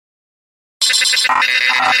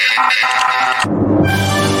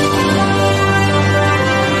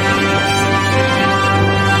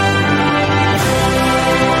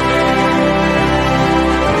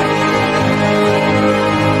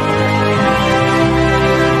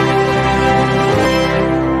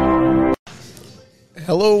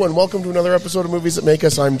Hello and welcome to another episode of Movies That Make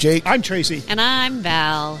Us. I'm Jake. I'm Tracy. And I'm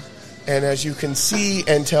Val. And as you can see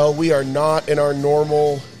and tell, we are not in our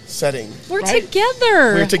normal setting. We're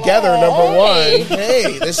together. We're together, number one.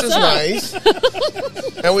 Hey, this is nice.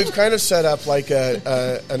 And we've kind of set up like an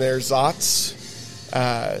ersatz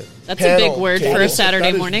That's a big word table. for a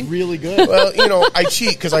Saturday That morning. is really good. Well, you know, I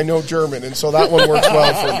cheat because I know German, and so that one works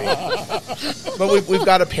well for me. But we've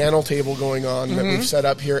got a panel table going on that we've set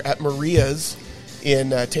up here at Maria's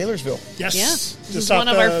in Taylorsville. Yes. Yeah. This is off one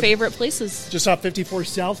of our favorite places. Just off 54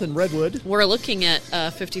 South in Redwood. We're looking at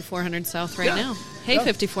 5400 South right now. Hey,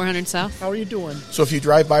 5400 South. How are you doing? So if you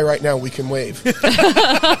drive by right now, we can wave.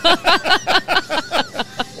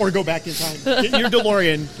 Or go back in time. Get your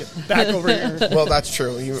DeLorean. Get back over here. Well, that's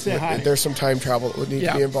true. Say hi. There's some time travel that would need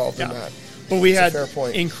to be involved in that. But we That's a had fair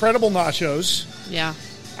point. incredible nachos. Yeah.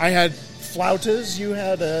 I had flautas. You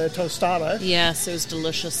had a tostada. Yes, it was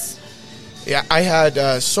delicious. Yeah, I had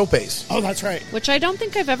sopes. Oh, that's right. Which I don't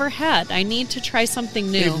think I've ever had. I need to try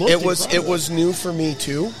something They new. look- It was incredible. new for me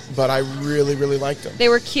too, but I really liked them. They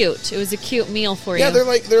were cute. It was a cute meal for Yeah, you.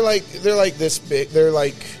 they're like this big. They're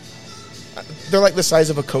like the size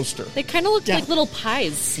of a coaster. They kind of looked Yeah. like little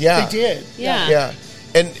pies. Yeah, They did. Yeah. Yeah,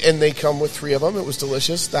 and they come with 3 of them. It was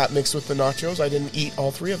delicious. That mixed with the nachos, I didn't eat all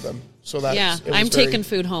 3 of them. So that Yeah, I'm taking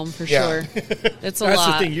food home for Yeah. sure. It's a That's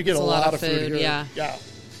lot. the thing. You get It's a lot of food here. Yeah. Yeah.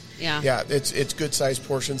 Yeah. Yeah, it's good sized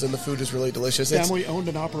portions, and the food is really delicious. It's, Family owned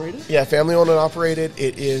and operated. yeah, family owned and operated.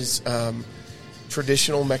 It is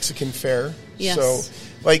traditional Mexican fare. Yes. So,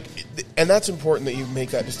 like, and that's important that you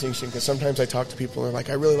make that distinction, because sometimes I talk to people and they're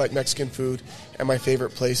like, I really like Mexican food, and my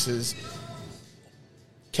favorite place is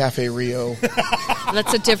Cafe Rio.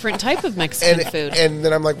 That's a different type of Mexican food. And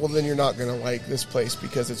then I'm like, well, then you're not going to like this place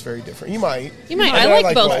because it's very different. You might. You might. But I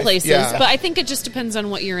like both places, Yeah. but I think it just depends on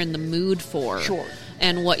what you're in the mood for. Sure.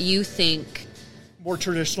 And what you think. More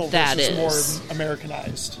traditional That versus is. more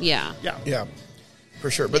Americanized. Yeah. Yeah. Yeah, for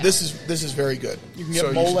sure. But this is very good. You can So get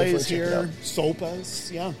should moles definitely check it here, out.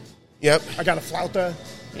 sopas. Yeah. Yep. I got a flauta.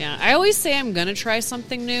 Yeah. I always say I'm going to try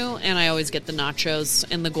something new, and I always get the nachos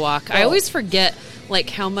and the guac. I Oh. always forget, like,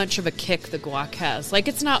 how much of a kick the guac has. Like,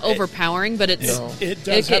 it's not overpowering, but it's No. It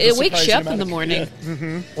does. have a it wakes you surprising up in amount the of- morning.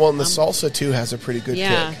 yeah. Well, and the salsa too has a pretty good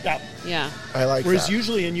Yeah. kick. Yeah. Yeah. I like Whereas that.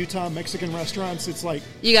 usually in Utah Mexican restaurants, it's like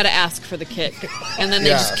You got to ask for the kick, and then they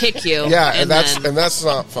Yeah. just kick you. Yeah, and and that's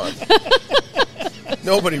not fun.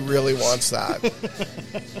 Nobody really wants that.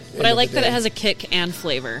 But I like that it has a kick and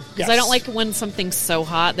flavor. Because I Yes. don't like when something's so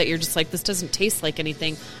hot that you're just like, this doesn't taste like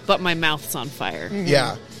anything, but my mouth's on fire.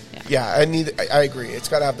 Yeah. Yeah. Yeah, I agree. It's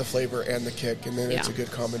got to have the flavor and the kick, and then it's a Yeah.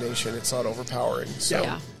 good combination. It's not overpowering. So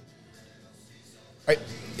Yeah.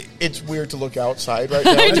 it's weird to look outside right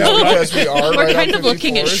now I know. because we are We're right kind on of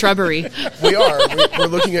looking at 54. shrubbery. We are. We're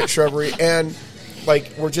looking at shrubbery, and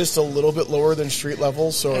like we're just a little bit lower than street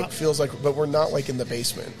level, so Yeah. it feels like, but we're not like in the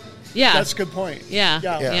basement. Yeah. that's a good point. Yeah.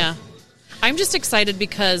 Yeah. Yeah. I'm just excited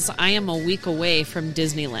because I am a week away from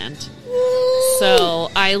Disneyland. So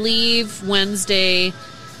I leave Wednesday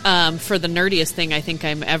for the nerdiest thing I think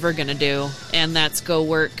I'm ever going to do, and that's go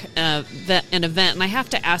work an event. And I have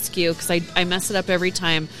to ask you, because I mess it up every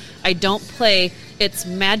time. I don't play. It's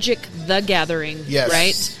Magic the Gathering, Yes.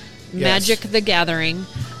 right? Yes. Magic the Gathering.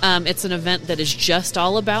 It's an event that is just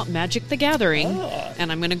all about Magic the Gathering,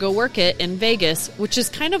 and I'm going to go work it in Vegas, which is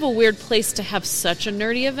kind of a weird place to have such a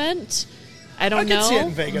nerdy event. I don't I know, could see it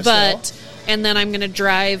in Vegas, but and then I'm going to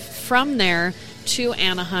drive from there to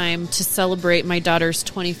Anaheim to celebrate my daughter's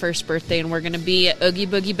 21st birthday, and we're going to be at Oogie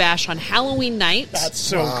Boogie Bash on Halloween night. That's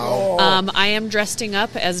so Wow. cool. I am dressing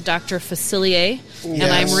up as Dr. Facilier, and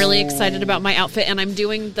Yes. I'm really excited about my outfit, and I'm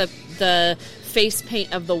doing the face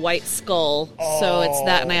paint of the white skull. So it's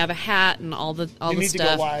that, and I have a hat and all the you need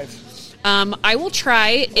stuff. to go live. I will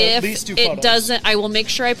try. If least do it photos. doesn't, I will make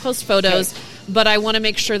sure I post photos. Okay. But I want to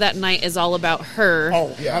make sure that night is all about her.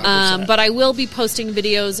 Oh, yeah. 100%. But I will be posting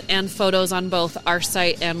videos and photos on both our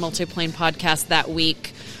site and Multiplane Podcast that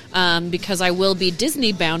week, because I will be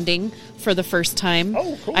Disney bounding for the first time.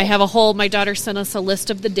 Oh, cool. I have my daughter sent us a list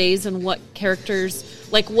of the days and what characters,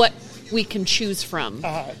 like what we can choose from.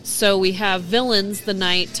 So we have villains the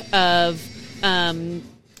night of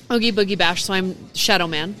Oogie Boogie Bash, so I'm Shadow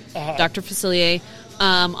Man, Dr. Facilier.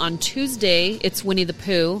 On Tuesday, it's Winnie the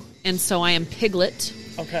Pooh, and so I am Piglet.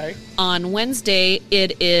 Okay. On Wednesday,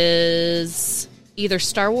 it is either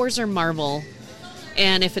Star Wars or Marvel.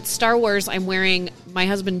 And if it's Star Wars, I'm wearing, my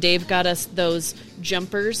husband Dave got us those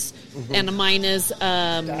jumpers, and mine is,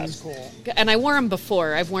 That's cool. and I wore them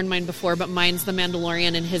before. I've worn mine before, but mine's the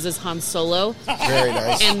Mandalorian and his is Han Solo. Very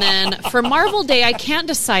nice. And then for Marvel Day, I can't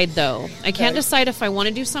decide, though. I can't decide if I want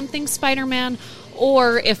to do something Spider-Man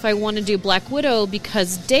or if I want to do Black Widow,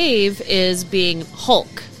 because Dave is being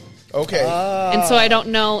Hulk. Okay. And so I don't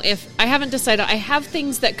know if... I haven't decided. I have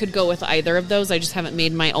things that could go with either of those. I just haven't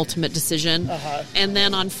made my ultimate decision. And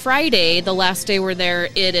then on Friday, the last day we're there,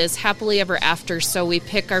 it is Happily Ever After. So we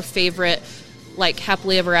pick our favorite, like,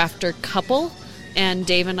 Happily Ever After couple. And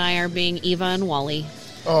Dave and I are being Eva and Wally.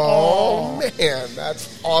 Oh, man,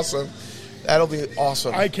 that's awesome. That'll be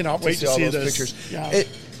awesome. I cannot wait to all see those this. pictures. Yeah.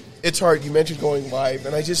 It's hard. You mentioned going live,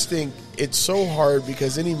 and I just think it's so hard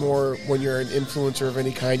because anymore when you're an influencer of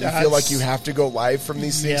any kind, you feel like you have to go live from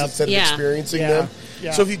these things Yep. instead of Yeah. experiencing Yeah. them.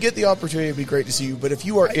 Yeah. So if you get the opportunity, it'd be great to see you. But if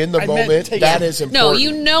you are in the I meant moment, to- that yeah. is No, important.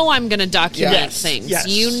 you know I'm going to document Yes, things. yes.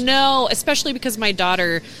 You know, especially because my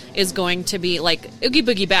daughter is going to be, like, Oogie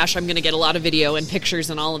Boogie Bash, I'm going to get a lot of video and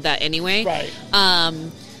pictures and all of that anyway. Right.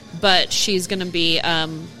 But she's going to be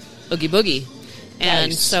Oogie Boogie.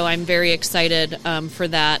 And Nice. so I'm very excited for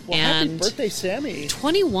that. Well, happy and birthday, Sammy.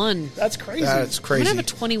 21. That's crazy. That's I'm crazy. going to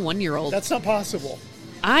have a 21-year-old. That's not possible.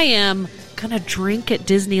 I am going to drink at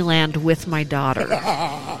Disneyland with my daughter.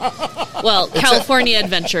 Well, California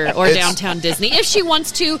Adventure or Downtown Disney. If she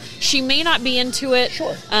wants to, she may not be into it.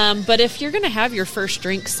 Sure. But if you're going to have your first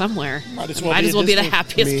drink somewhere, Might as might well as be well at be the Disney.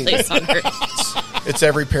 happiest I mean- place on earth. It's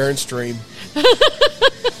every parent's dream.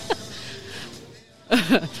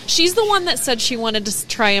 She's the one that said she wanted to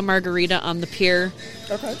try a margarita on the pier.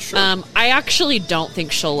 Okay, sure. I actually don't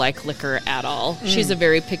think she'll like liquor at all. She's a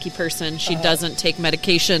very picky person. She doesn't take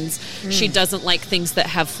medications. She doesn't like things that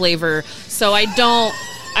have flavor. So I don't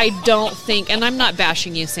think, and I'm not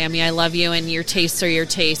bashing you, Sammy. I love you, and your tastes are your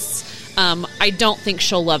tastes. I don't think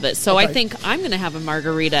she'll love it. So I Okay. think I'm going to have a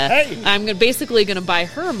margarita. Hey. I'm basically going to buy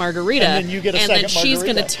her a margarita. And then you get a and then second she's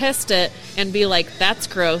going to margarita. test it and be like, that's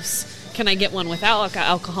gross. Can I get one without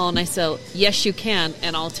alcohol? And I say, yes, you can,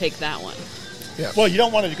 and I'll take that one. well, you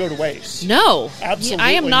don't want it to go to waste. No. Absolutely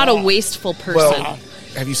I am not a not. wasteful person. Well,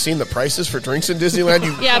 have you seen the prices for drinks in Disneyland?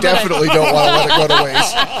 You Yeah, but definitely don't want to let it go to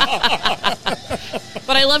waste.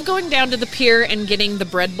 But I love going down to the pier and getting the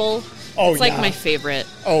bread bowl. Oh, it's like yeah. my favorite.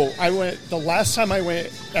 Oh, I went, the last time I went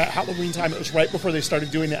at Halloween time, it was right before they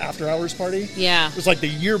started doing the after hours party. Yeah. It was like the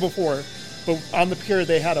year before. But on the pier,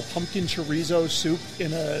 they had a pumpkin chorizo soup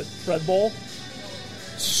in a bread bowl.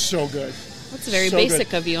 So good. That's very So basic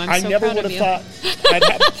good. of you. I'm I so never proud would of have you. thought I'd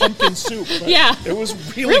have pumpkin soup. But Yeah. It was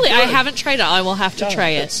really Really, good. I haven't tried it. I will have to Yeah, try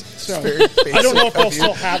it. It's So, very I don't know if basic they'll of you.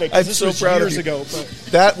 still have it I'm because this so was proud of years you. ago. But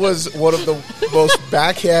That was one of the most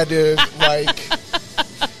backhanded, like...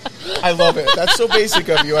 I love it. That's so basic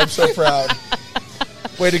of you. I'm so proud.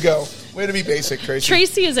 Way to go. Way to be basic, Tracy.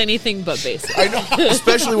 Tracy is anything but basic. I know,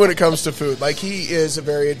 especially when it comes to food. Like, he is a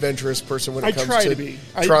very adventurous person when it I comes try to to be.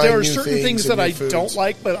 trying There are new certain things and that new I foods. don't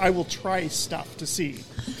like, but I will try stuff to see.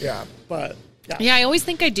 Yeah. But yeah, Yeah, I always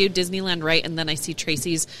think I do Disneyland right, and then I see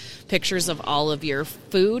Tracy's pictures of all of your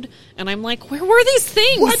food, and I'm like, where were these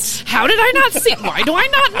things? What? How did I not see? Why do I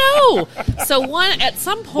not know? So at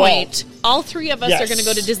some point, all three of us yes. are going to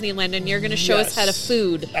go to Disneyland, and you're going to show us how to Yes.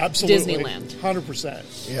 food Absolutely, Disneyland.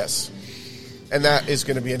 100%. Yes. And that is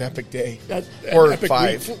going to be an epic day. An Or epic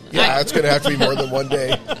 5. week. Yeah, it's going to have to be more than one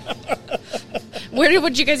day. Where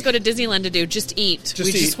would you guys go to Disneyland to do? Just eat. We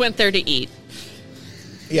eat. just went there to eat.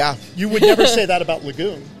 Yeah. You would never say that about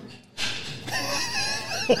Lagoon.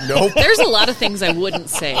 Nope. There's a lot of things I wouldn't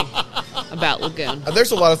say about Lagoon.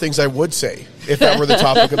 There's a lot of things I would say if that were the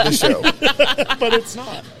topic of the show. But it's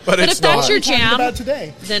not. But But it's if that's not. your Talking jam, about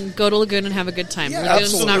today. then go to Lagoon and have a good time. Yeah,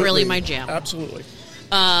 Lagoon's not really absolutely. my jam. Absolutely.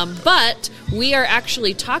 But we are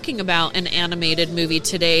actually talking about an animated movie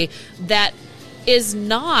today that is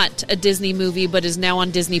not a Disney movie, but is now on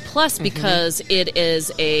Disney Plus because it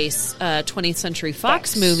is a 20th Century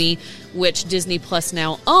Fox movie, which Disney Plus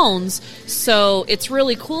now owns. So it's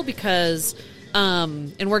really cool because,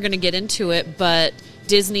 and we're going to get into it, but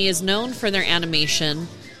Disney is known for their animation.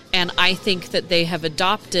 And I think that they have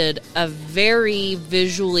adopted a very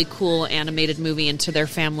visually cool animated movie into their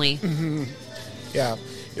family. Yeah.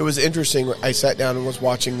 It was interesting. I sat down and was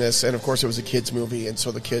watching this, and of course it was a kids' movie, and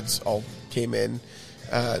so the kids all came in.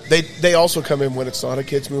 They also come in when it's not a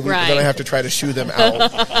kids' movie, but then Right. I have to try to shoo them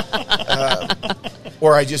out.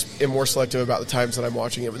 Or I just am more selective about the times that I'm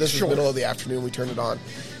watching it. But this was middle of the afternoon. We turned it on.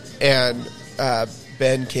 And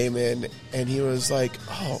Ben came in, and he was like,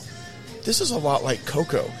 oh, this is a lot like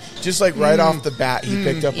Coco. Just like right off the bat, he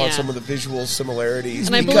picked up on some of the visual similarities.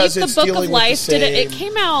 And I believe the Book of Life it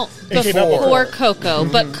came out before Coco,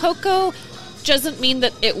 but Coco doesn't mean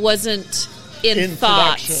that it wasn't in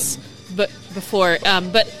thoughts but before.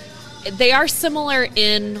 But they are similar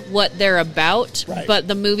in what they're about, but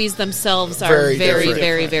the movies themselves are very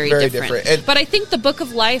different. But I think the Book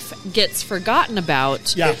of Life gets forgotten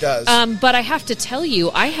about. Yeah, it does. But I have to tell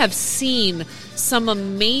you, I have seen some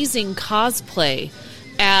amazing cosplay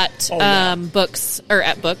at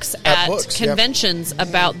conventions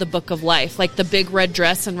about the Book of Life, like the big red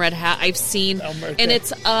dress and red hat. I've seen, and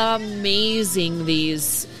it's amazing,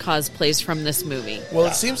 these cosplays from this movie. Well,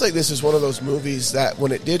 it seems like this is one of those movies that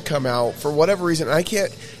when it did come out, for whatever reason, I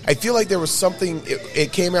feel like there was something,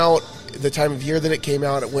 it came out the time of year that it came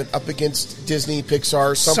out, it went up against Disney,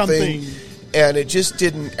 Pixar, something. And it just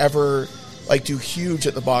didn't ever like do huge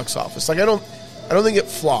at the box office. Like I don't think it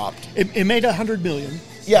flopped. It made $100 million.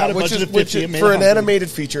 Yeah, which is for an animated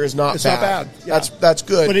feature is not bad. Not bad. Yeah. That's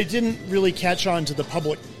good. But it didn't really catch on to the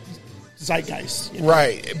public zeitgeist.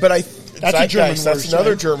 Right. But that's a German word. That's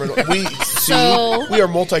another German word. We are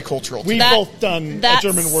multicultural. We've both done a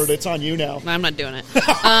German word. It's on you now. I'm not doing it.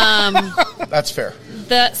 That's fair.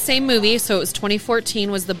 The same movie, so it was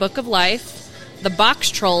 2014, was The Book of Life. The Box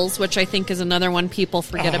Trolls, which I think is another one people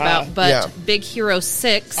forget about, but Big Hero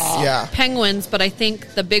 6, Penguins, but I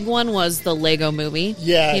think the big one was the Lego Movie.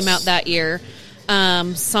 Yes. Came out that year.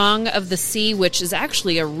 Song of the Sea, which is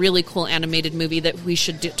actually a really cool animated movie that we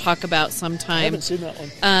should talk about sometime. I haven't seen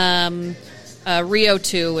that one. Rio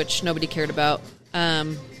 2, which nobody cared about.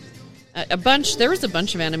 There was a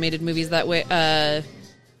bunch of animated movies that way.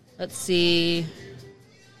 Let's see.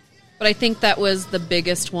 But I think that was the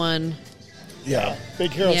biggest one. Yeah.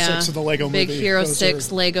 Big Hero 6 of the Lego Movie. Big Hero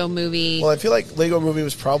 6, Lego Movie. Well, I feel like Lego Movie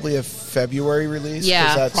was probably a February release.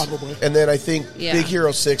 Yeah, probably. And then I think Big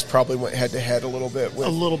Hero 6 probably went head-to-head a little bit.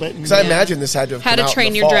 Because I imagine this had to have come out in the fall. How to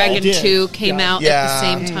Train Your Dragon 2 came out at the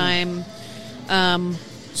same time.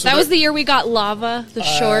 So that was the year we got Lava, the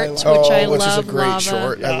short, which I love. Which is a great Lava.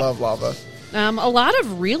 short. Yeah. I love Lava. A lot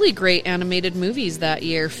of really great animated movies that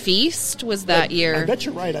year. Feast was that year. I bet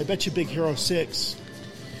you're right. I bet you Big Hero 6.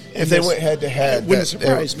 If they went head-to-head, it wouldn't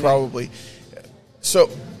surprise me. Probably. So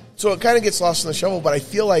it kind of gets lost in the shuffle, but I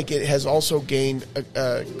feel like it has also gained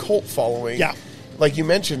a cult following. Yeah. Like you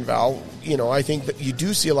mentioned, Val, I think that you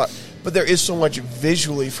do see a lot, but there is so much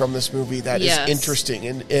visually from this movie that is interesting.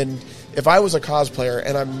 And if I was a cosplayer,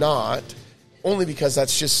 and I'm not, only because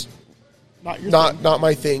that's just not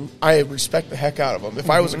my thing, I respect the heck out of them. If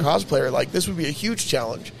I was a cosplayer, like this would be a huge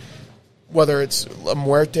challenge, whether it's La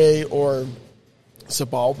Muerte or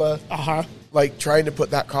Xibalba, like trying to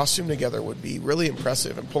put that costume together would be really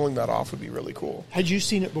impressive, and pulling that off would be really cool. Had you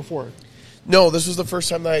seen it before? No, this was the first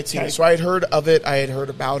time that I had seen it. So I had heard of it, I had heard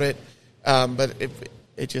about it, but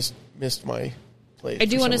it just missed my plate. I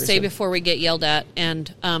do want to say before we get yelled at,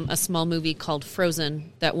 and a small movie called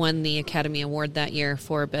Frozen that won the Academy Award that year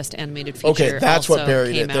for Best Animated Feature. Okay, that's what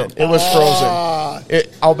buried it then. It was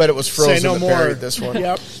Frozen. I'll bet it was Frozen that buried this one.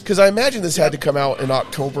 Yep. Because I imagine this had to come out in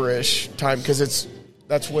October-ish time, because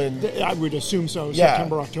that's when... I would assume so,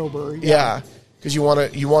 September, October. Yeah, because you want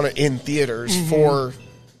it in theaters for...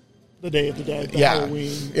 The Day of the Dead,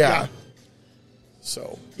 Halloween. Yeah.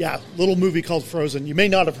 So... Yeah, little movie called Frozen. You may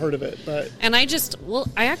not have heard of it, but... And I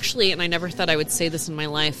actually, and I never thought I would say this in my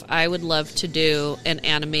life, I would love to do an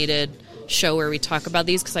animated show where we talk about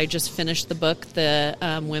these, because I just finished the book, The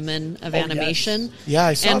Women of Animation. Yes. Yeah,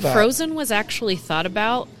 I saw that. And Frozen was actually thought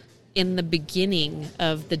about in the beginning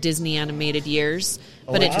of the Disney animated years,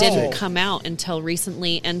 but it didn't come out until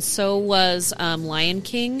recently, and so was Lion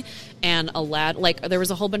King and Aladdin. Like, there was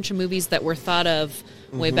a whole bunch of movies that were thought of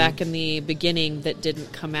way back in the beginning that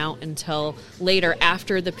didn't come out until later,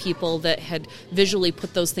 after the people that had visually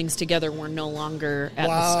put those things together were no longer at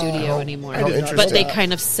the studio anymore. But they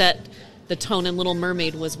kind of set the tone, and Little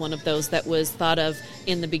Mermaid was one of those that was thought of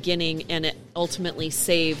in the beginning, and it ultimately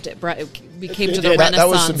saved. It became to the Renaissance. That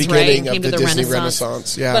was the beginning of the Disney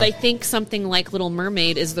Renaissance. Yeah. But I think something like Little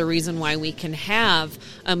Mermaid is the reason why we can have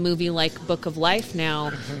a movie like Book of Life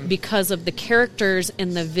now, because of the characters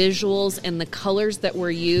and the visuals and the colors that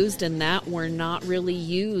were used, and that were not really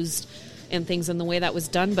used and things in the way that was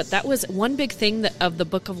done. But that was one big thing of the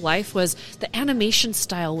Book of Life, was the animation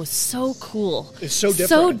style was so cool. It's so different.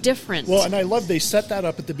 So different. Well, and I love they set that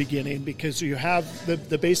up at the beginning, because you have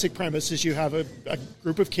the basic premise is you have a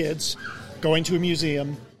group of kids going to a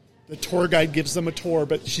museum. The tour guide gives them a tour,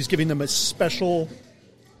 but she's giving them a special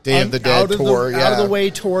Day of the Dead tour. Out of the way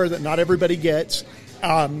tour that not everybody gets.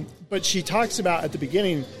 But she talks about at the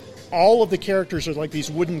beginning, all of the characters are like these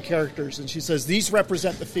wooden characters, and she says these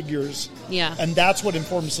represent the figures. Yeah. And that's what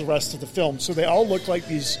informs the rest of the film. So they all look like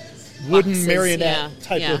these wooden Boxes, marionette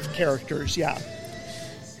type yeah. of characters. Yeah.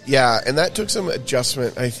 Yeah, and that took some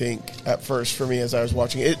adjustment, I think, at first for me as I was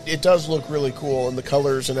watching it. It does look really cool, and the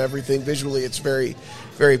colors and everything, visually, it's very,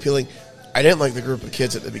 very appealing. I didn't like the group of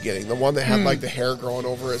kids at the beginning. The one that had, like, the hair growing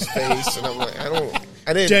over his face, and I'm like,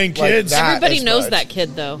 I didn't Dang like kids. that Everybody as knows much. that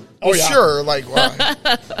kid, though. Well, yeah. sure, like, well,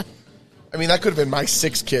 I mean, that could have been my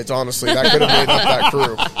 6 kids, honestly. That could have made up that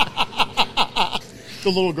group. The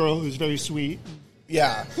little girl who's very sweet.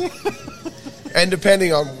 Yeah. And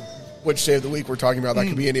depending on which day of the week we're talking about, that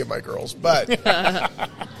could be any of my girls. But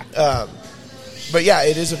yeah,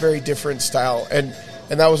 it is a very different style. And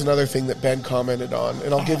that was another thing that Ben commented on.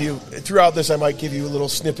 And I'll give you, throughout this, I might give you little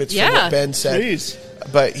snippets from Yeah. what Ben said. Please.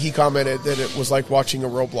 But he commented that it was like watching a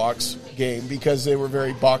Roblox game because they were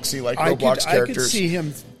very boxy, like Roblox I characters. could see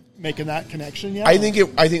him making that connection, yeah. I think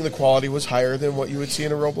the quality was higher than what you would see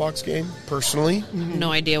in a Roblox game, personally.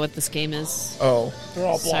 No idea what this game is. Oh. They're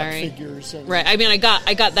all block Sorry. figures. And Right. I mean, I got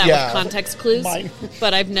that Yeah. with context clues,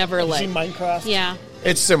 but I've never Have you like. seen Minecraft? Yeah.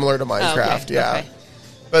 It's similar to Oh, Minecraft, okay. yeah. Okay.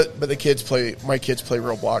 But my kids play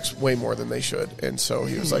Roblox way more than they should, and so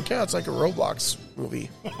he was like, "Yeah, it's like a Roblox movie."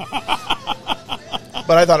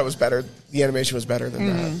 But I thought it was better. The animation was better than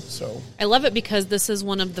that. So I love it because this is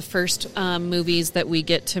one of the first movies that we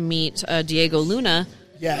get to meet Diego Luna,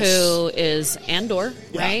 Yes. who is Andor,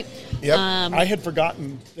 Yeah. right? Yep. I had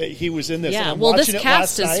forgotten that he was in this. and Yeah. I'm Well, this watching it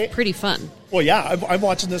cast last is night. pretty fun. Well, yeah, I'm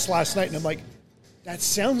watching this last night, and I'm like, that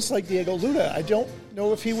sounds like Diego Luna. I don't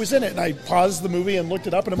know if he was in it. And I paused the movie and looked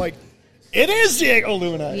it up, and I'm like, it is Diego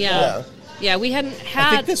Luna. Yeah. Yeah, we hadn't had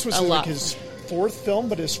I think this was a like lot. his 4th film,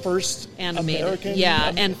 but his first Animated, American.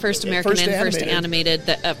 and first American and first animated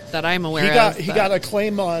that I'm aware of. He but- got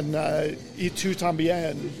acclaim on Y Tu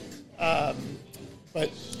Tambien, but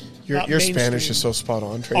your not Spanish mainstream. is so spot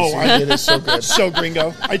on, Tracy. Oh, I- it is so good. So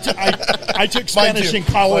gringo. I took Spanish too. in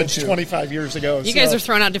college Mine too. 25 years ago. You guys are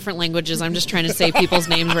throwing out different languages. I'm just trying to say people's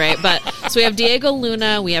names right. But so we have Diego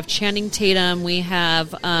Luna, we have Channing Tatum, we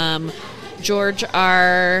have George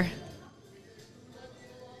R.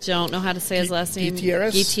 Don't know how to say his last name.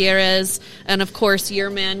 Gutierrez. And of course, your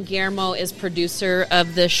man Guillermo is producer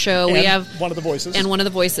of this show. And we have one of the voices. and one of the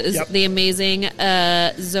voices, Yep. the amazing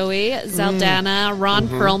Zoe Saldana, Ron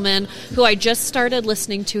Perlman, who I just started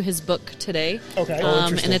listening to his book today. Okay.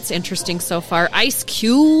 And it's interesting so far. Ice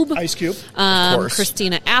Cube. Ice Cube. course.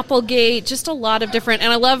 Christina Applegate, just a lot of different,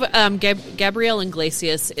 and I love Gabriel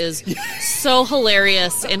Iglesias is so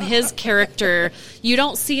hilarious, and his character, you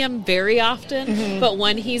don't see him very often, but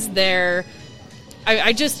when he's there,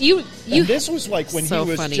 I just And this was like when So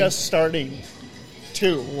he was funny. just starting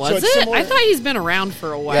too. was So it's it? similar- I thought he's been around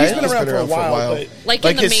for a while. Yeah, He's been around for a while, but Like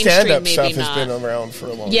in the his mainstream, stand-up maybe stuff not. has been around for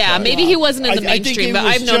a long Yeah, time. maybe he wasn't in the I think mainstream, he but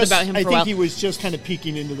was I've known just- about him for I a think while. he was just kind of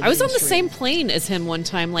peeking into the I was on the mainstream. same plane as him one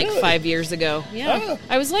time, like Really? 5 years ago. Yeah, Ah.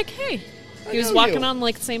 I was like, hey, he was know walking you. on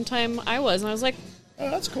like the same time I was, and I was like, Oh,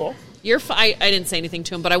 that's cool. "You're." I didn't say anything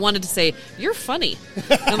to him, but I wanted to say, "You're funny,"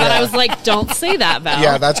 and then I was like, "Don't say that, Val."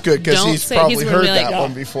 Yeah, that's good because Don't he's say- probably gonna heard be like, that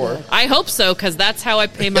one before. I hope so, because that's how I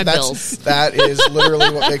pay my bills. That is literally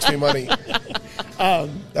what makes me money.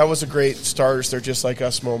 That was a great Stars, They're Just Like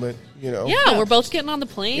Us moment, you know? Yeah, we're both getting on the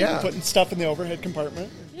plane. Yeah. Putting stuff in the overhead compartment.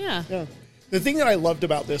 Yeah. Yeah. The thing that I loved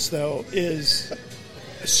about this, though, is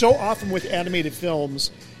so often with animated films,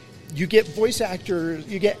 you get voice actors,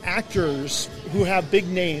 you get actors who have big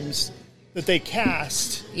names that they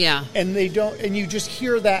cast. Yeah. And they don't, and you just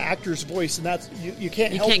hear that actor's voice, and that's you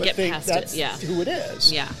can't You help can't but get think past it, that's yeah. who it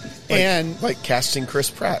is. Yeah. And Like casting Chris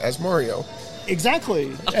Pratt as Mario. exactly,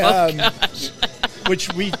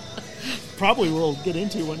 which we probably will get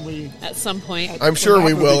into when we. At some point. I'm sure when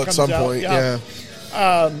we that movie will at comes some out, point, yeah.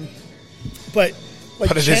 yeah. But like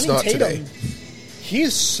But it is Channing not Tatum, today. he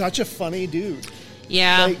is such a funny dude.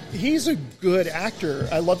 Yeah. Like he's a good actor.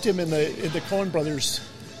 I loved him in the Coen Brothers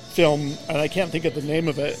film, and I can't think of the name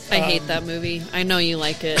of it. I hate that movie. I know you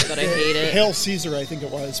like it, but I hate it. Hail Caesar, I think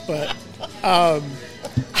it was, but I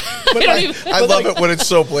don't even- I love it when it's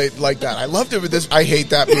so blatant like that. I loved it with this. I hate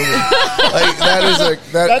that movie. Like that is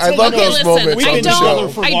a that That's I when love you know- those Okay, moments we've on been the together show.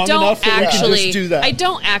 for I long don't enough that we can actually just do that. I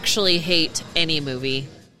don't actually hate any movie.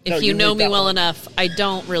 If No, you you know hate me that well one. enough, I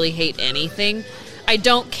don't really hate anything. I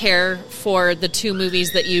don't care for the two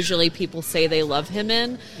movies that usually people say they love him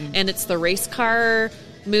in, and it's the race car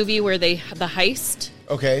movie where the heist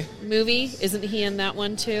Okay. movie. Isn't he in that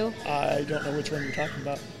one too? I don't know which one you're talking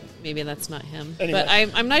about. maybe that's not him. Anyway. But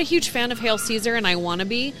I'm not a huge fan of Hail Caesar, and I want to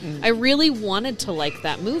be. I really wanted to like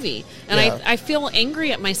that movie. And I feel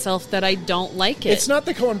angry at myself that I don't like it. It's not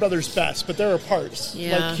the Coen Brothers' best, but there are parts.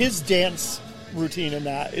 Yeah. Like his dance routine in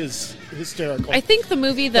that is hysterical. I think the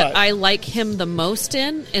movie that I like him the most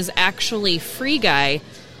in is actually Free Guy,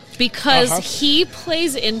 because he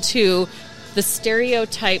plays into the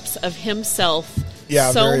stereotypes of himself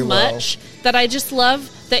so much that I just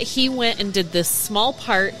love that he went and did this small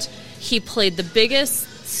part. He played the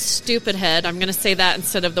biggest stupid head. I'm going to say that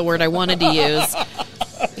instead of the word I wanted to use.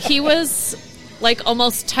 He was like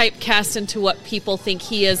almost typecast into what people think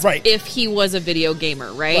he is if he was a video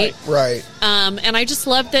gamer, right? Right. And I just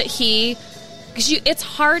love that because it's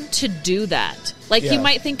hard to do that. Like, you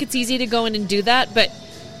might think it's easy to go in and do that, but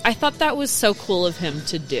I thought that was so cool of him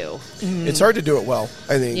to do. It's hard to do it well,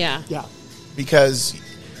 I think. Yeah. Because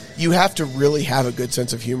you have to really have a good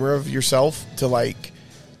sense of humor of yourself to, like,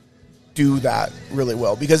 do that really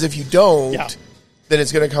well. Because if you don't, then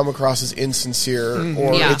it's going to come across as insincere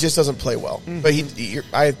or it just doesn't play well. But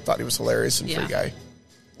I thought he was hilarious in Free Guy.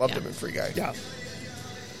 Loved him in Free Guy. Yeah.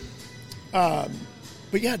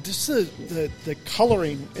 But yeah, just the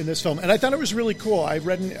coloring in this film. And I thought it was really cool. I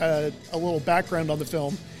read a little background on the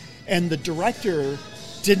film, and the director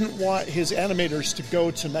didn't want his animators to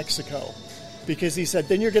go to Mexico because he said,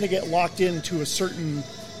 then you're going to get locked into a certain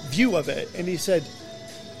view of it. And he said,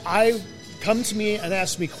 come to me and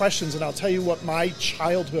ask me questions, and I'll tell you what my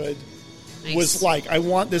childhood was like. I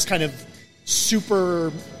want this kind of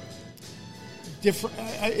super different.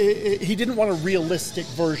 He didn't want a realistic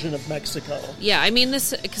version of Mexico. Yeah, I mean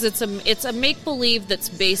this because it's a make believe that's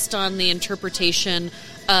based on the interpretation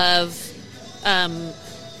of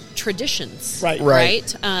traditions,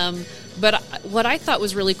 right? But what I thought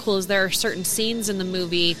was really cool is there are certain scenes in the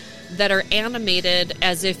movie that are animated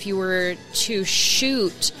as if you were to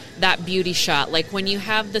shoot that beauty shot. Like when you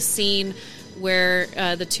have the scene where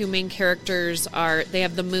the two main characters they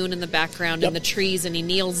have the moon in the background and the trees, and he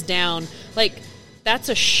kneels down. Like, that's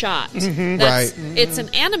a shot. It's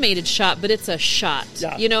an animated shot, but it's a shot.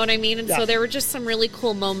 Yeah. You know what I mean? And so there were just some really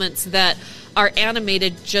cool moments that are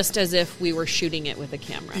animated just as if we were shooting it with a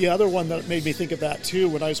camera. The other one that made me think of that, too,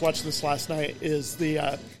 when I was watching this last night is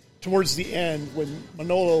the towards the end when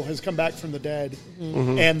Manolo has come back from the dead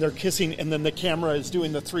and they're kissing, and then the camera is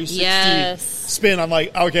doing the 360 spin. I'm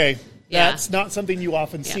like, okay, that's not something you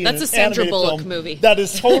often see in an That's a Sandra Bullock film. movie. That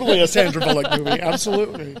is totally a Sandra Bullock movie.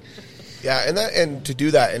 Absolutely. Yeah, and to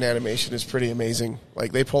do that in animation is pretty amazing.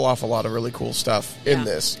 Like, they pull off a lot of really cool stuff in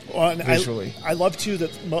this visually. I love, too,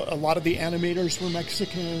 that a lot of the animators were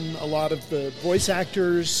Mexican. A lot of the voice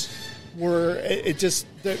actors were. It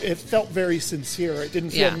felt very sincere. It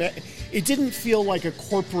didn't feel. It didn't feel like a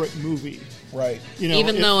corporate movie. Right. You know,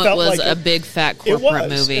 even though it was a big fat corporate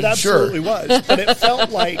movie. It absolutely was. But it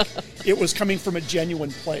felt like it was coming from a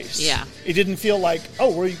genuine place. Yeah. It didn't feel like,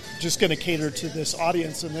 we're just going to cater to this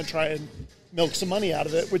audience and then try and milk some money out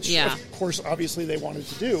of it, which, of course, obviously they wanted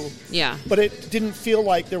to do. Yeah. But it didn't feel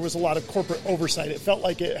like there was a lot of corporate oversight. It felt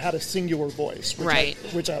like it had a singular voice,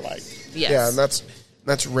 which I liked. Yes. Yeah, and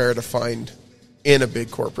that's rare to find in a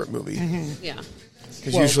big corporate movie. Mm-hmm. Yeah.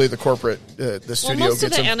 Because usually the corporate, the studio most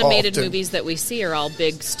gets of the involved animated movies that we see are all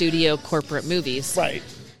big studio corporate movies. Right.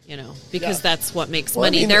 You know, because that's what makes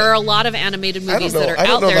money. I mean, there are a lot of animated movies that are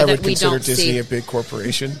out there that we don't see. I don't know if I would consider Disney a big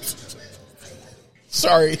corporation.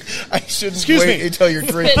 Sorry, I shouldn't wait until you're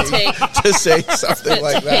drinking to say something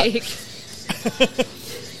like that.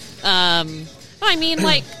 I mean,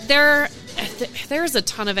 like, there's a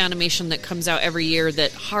ton of animation that comes out every year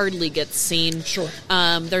that hardly gets seen. Sure.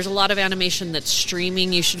 There's a lot of animation that's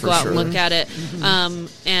streaming. You should go out and look at it.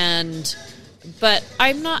 But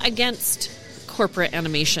I'm not against corporate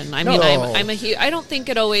animation. I mean, I don't think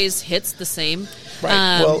it always hits the same.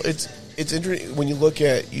 Right. Well, it's interesting when you look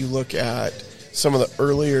at some of the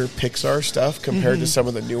earlier Pixar stuff compared to some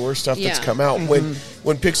of the newer stuff that's come out. When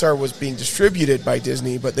Pixar was being distributed by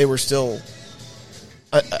Disney, but they were still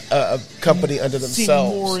a company unto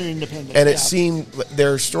themselves, more independent, and it seemed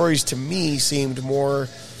their stories to me seemed more.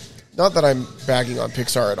 Not that I'm bagging on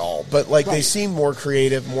Pixar at all, but like they seem more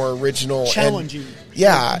creative, more original, challenging.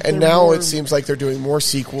 And now it seems like they're doing more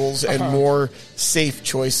sequels and more safe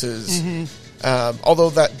choices. Although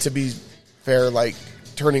that, to be fair, like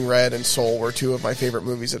Turning Red and Soul were two of my favorite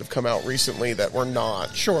movies that have come out recently that were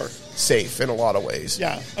not safe in a lot of ways.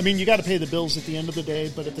 Yeah, I mean, you got to pay the bills at the end of the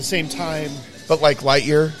day, but at the same time, but like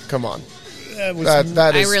Lightyear, come on. I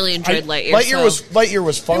really enjoyed Lightyear. Lightyear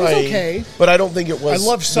was fine. It was okay, but I don't think it was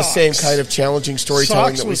the same kind of challenging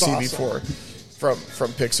storytelling Socks that we see before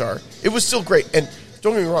from Pixar. It was still great, and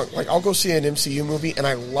don't get me wrong. Like, I'll go see an MCU movie, and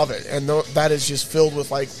I love it. And that is just filled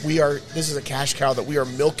with, like, this is a cash cow that we are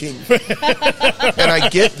milking. And I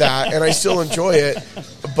get that, and I still enjoy it.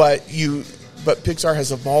 But Pixar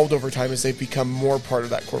has evolved over time as they've become more part of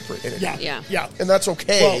that corporate entity. Yeah. And that's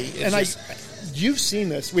okay. Well, you've seen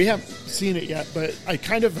this. We haven't seen it yet, but I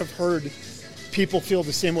kind of have heard people feel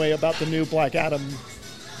the same way about the new Black Adam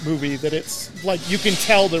movie, that it's like you can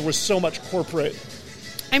tell there was so much corporate.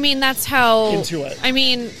 I mean, that's how into it. I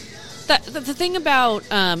mean, the thing about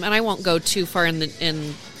and I won't go too far in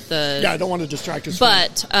the I don't want to distract us.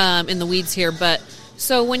 But in the weeds here. But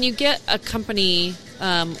so when you get a company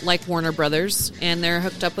like Warner Brothers, and they're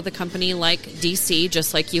hooked up with a company like DC,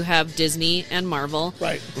 just like you have Disney and Marvel.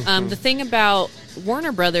 Right. The thing about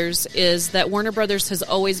Warner Brothers is that Warner Brothers has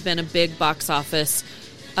always been a big box office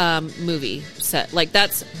movie set. Like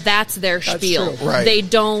that's their spiel. True. Right. They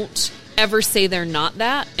don't ever say they're not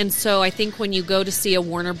that. And so I think when you go to see a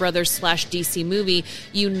Warner Brothers / DC movie,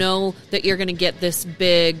 you know that you're going to get this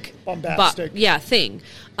big bombastic thing.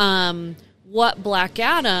 What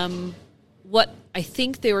I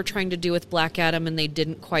think they were trying to do with Black Adam, and they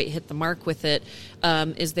didn't quite hit the mark with it,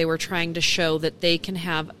 is they were trying to show that they can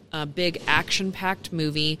have a big action-packed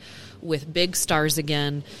movie with big stars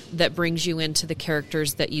again that brings you into the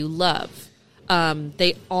characters that you love.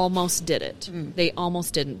 They almost did it. They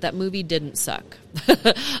almost didn't. That movie didn't suck.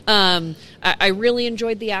 I really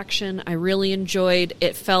enjoyed the action. I really enjoyed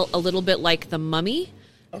it. Felt a little bit like The Mummy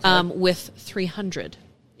with 300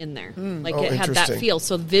 in there. It had that feel.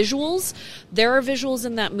 So visuals, there are visuals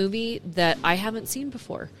in that movie that I haven't seen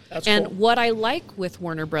before. That's and cool. What I like with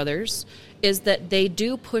Warner Brothers is that they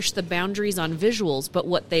do push the boundaries on visuals, but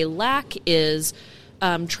what they lack is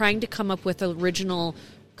trying to come up with original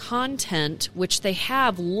content, which they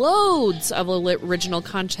have loads of original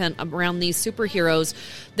content around these superheroes.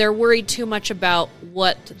 They're worried too much about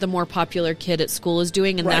what the more popular kid at school is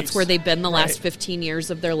doing, and that's where they've been the last 15 years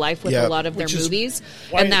of their life with a lot of their movies,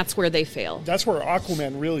 and that's where they fail. That's where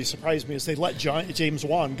Aquaman really surprised me, is they let James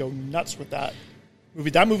Wan go nuts with that movie.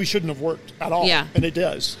 That movie shouldn't have worked at all, and it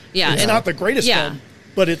does. It's not the greatest film,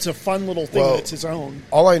 but it's a fun little thing that's his own.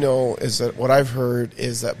 All I know is that what I've heard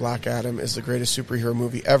is that Black Adam is the greatest superhero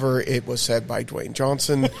movie ever. It was said by Dwayne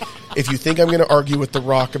Johnson. If you think I'm going to argue with The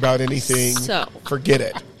Rock about anything, forget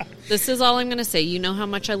it. This is all I'm going to say. You know how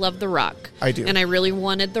much I love The Rock. I do. And I really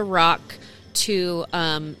wanted The Rock to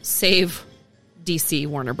save DC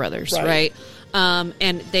Warner Brothers, right?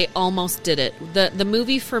 And they almost did it. The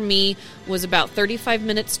movie for me was about 35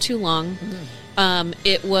 minutes too long.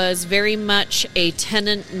 It was very much a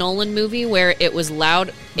Tenet Nolan movie where it was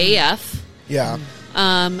loud AF. Yeah.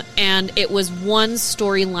 And it was one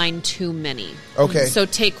storyline too many. Okay. So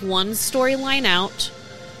take one storyline out,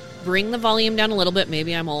 bring the volume down a little bit.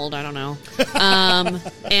 Maybe I'm old. I don't know.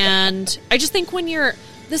 And I just think when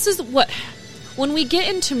we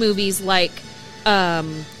get into movies like a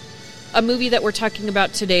movie that we're talking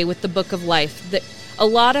about today with The Book of Life, that a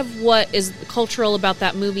lot of what is cultural about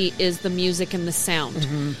that movie is the music and the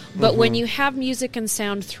sound. But when you have music and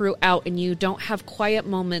sound throughout, and you don't have quiet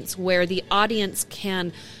moments where the audience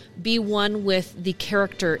can be one with the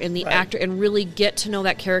character and the actor and really get to know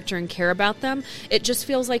that character and care about them, it just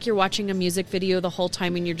feels like you're watching a music video the whole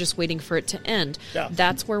time and you're just waiting for it to end.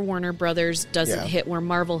 That's where Warner Brothers doesn't hit where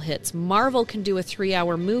Marvel hits. Marvel can do a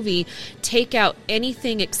 3-hour movie, take out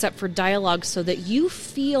anything except for dialogue so that you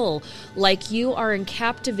feel like you are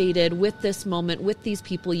captivated with this moment, with these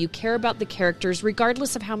people. You care about the characters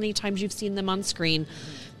regardless of how many times you've seen them on screen,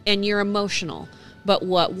 and you're emotional. But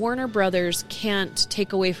what Warner Brothers can't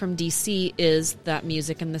take away from DC is that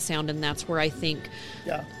music and the sound, and that's where I think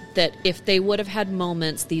that if they would have had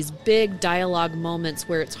moments, these big dialogue moments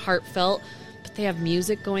where it's heartfelt, but they have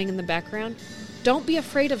music going in the background, don't be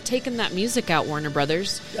afraid of taking that music out, Warner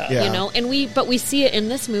Brothers. You know, and we see it in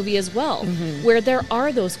this movie as well, where there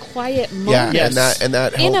are those quiet moments. And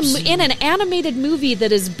that helps. In an animated movie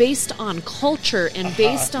that is based on culture and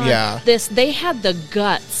based on this, they had the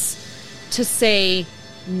guts to say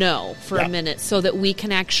no for a minute so that we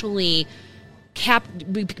can actually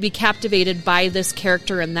be captivated by this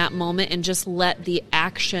character in that moment and just let the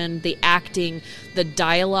action, the acting, the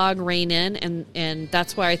dialogue rein in. And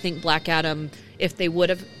that's why I think Black Adam, if they would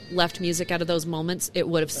have left music out of those moments, it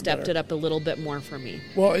would have stepped it up a little bit more for me.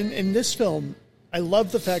 Well, in this film, I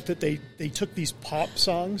love the fact that they took these pop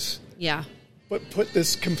songs, but put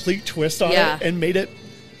this complete twist on it and made it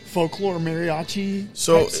folklore mariachi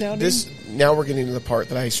sounding. Now we're getting to the part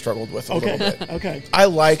that I struggled with a little bit. Okay. I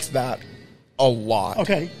liked that a lot.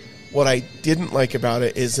 Okay. What I didn't like about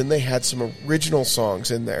it is then they had some original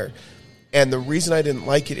songs in there. And the reason I didn't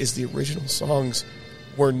like it is the original songs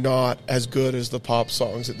were not as good as the pop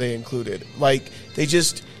songs that they included. Like, they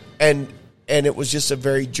just, and it was just a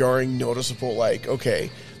very jarring, noticeable, like,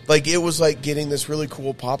 okay, like, it was like getting this really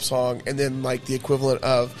cool pop song, and then, like, the equivalent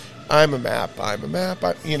of, I'm a map,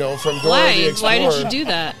 you know, from Dora the Explorer. Why did you do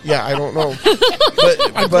that? Yeah, I don't know.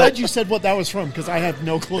 I'm glad you said what that was from, because I had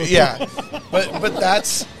no clue. Yeah, but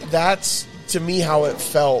that's to me how it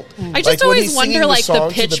felt. I just always wonder, like, the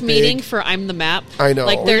pitch meeting for I'm the Map. I know.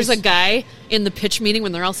 Like, there's a guy in the pitch meeting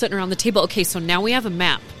when they're all sitting around the table. Okay, so now we have a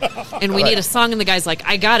map, and we need a song, and the guy's like,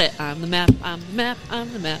 I got it. I'm the map, I'm the map,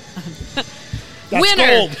 I'm the map. That's winner.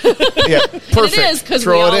 gold. Yeah, perfect. And it is, because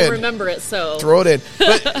we all remember it, so. Throw it in.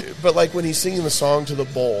 But like when he's singing the song to the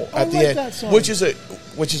bull at the end, that song. which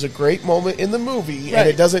is a great moment in the movie, and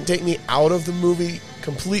it doesn't take me out of the movie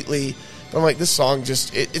completely. But I'm like, this song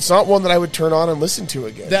just, it's not one that I would turn on and listen to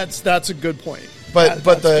again. That's a good point. But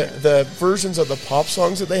the versions of the pop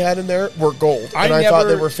songs that they had in there were gold, and I thought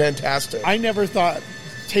they were fantastic. I never thought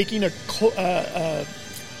taking a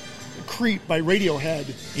Creep by Radiohead,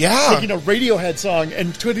 taking a Radiohead song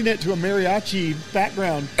and putting it to a mariachi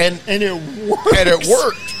background, and it worked. And it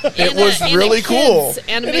worked. It was really cool.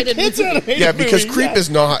 Animated movie. Yeah, because Creep is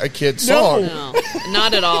not a kid's song. No,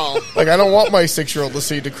 not at all. Like, I don't want my 6-year-old to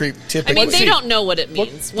see to Creep. Typically, I mean, they don't know what it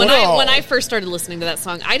means. When I first started listening to that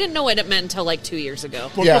song, I didn't know what it meant until like 2 years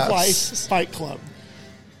ago. Book of Life, Fight Club,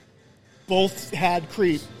 both had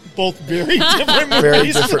Creep. Both very different movies.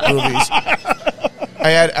 Very different movies.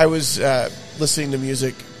 I was listening to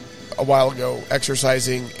music a while ago,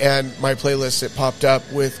 exercising, and my playlist, it popped up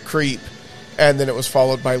with Creep, and then it was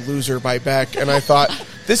followed by Loser by Beck, and I thought,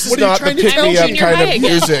 this is not the pick-me-up kind of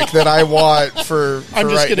music that I want for I'm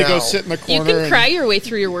just going to go sit in the corner. You can cry your way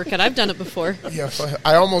through your workout. I've done it before. Yeah,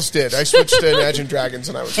 I almost did. I switched to Imagine Dragons,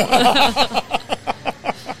 and I was fine.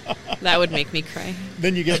 That would make me cry.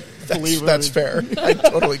 Then you get that's fair. I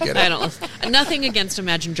totally get it. I don't. Nothing against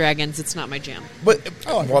Imagine Dragons. It's not my jam. But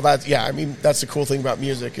I mean, that's the cool thing about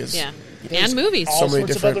music is and movies. All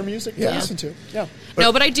sorts of other music to listen to. Yeah.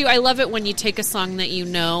 But I do. I love it when you take a song that you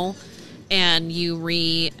know and you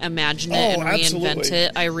reimagine it and reinvent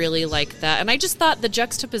it. I really like that. And I just thought the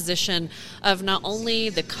juxtaposition of not only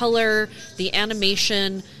the color, the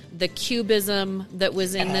animation, the cubism that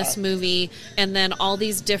was in this movie, and then all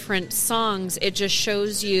these different songs, it just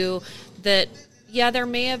shows you that, there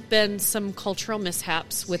may have been some cultural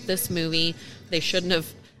mishaps with this movie. They shouldn't have,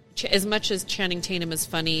 as much as Channing Tatum is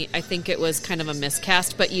funny, I think it was kind of a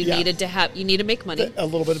miscast, but you needed to make money. A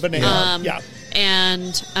little bit of a name.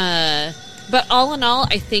 And, but all in all,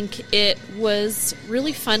 I think it was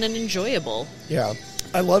really fun and enjoyable. Yeah.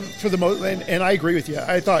 I love for the most, and I agree with you.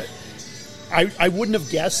 I thought, I wouldn't have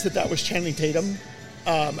guessed that was Channing Tatum,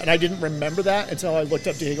 and I didn't remember that until I looked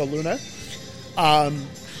up Diego Luna.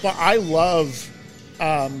 But I love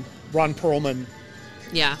Ron Perlman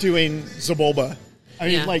doing Zabulba. I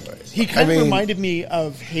mean, like, he kind of reminded me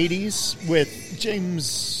of Hades with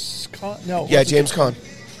James Caan. No. Yeah, James Caan.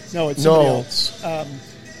 No, it's somebody else.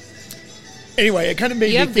 Anyway, it kind of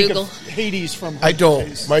made me think Google. of Hades from I don't.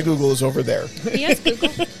 Days. My Google is over there. Yes, Google.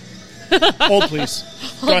 Hold, please.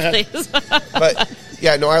 Go ahead. But,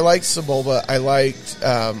 I liked Sebulba. I liked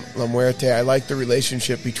La Muerte. I liked the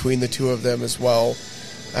relationship between the two of them as well.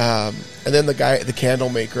 And then the guy, the candle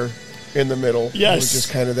maker in the middle. Yes. Was just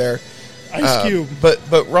kind of there. Ice Cube. But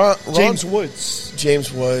Ron... James Woods.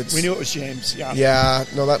 James Woods. We knew it was James, yeah. Yeah,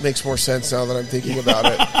 no, that makes more sense now that I'm thinking about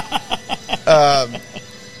it.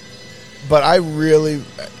 But I really...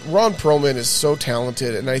 Ron Perlman is so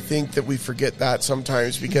talented, and I think that we forget that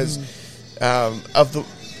sometimes because of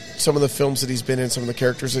some of the films that he's been in, some of the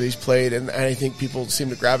characters that he's played, and I think people seem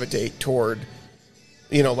to gravitate toward...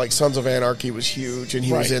 like Sons of Anarchy was huge, and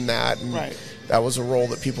he was in that, and that was a role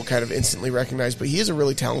that people kind of instantly recognized. But he is a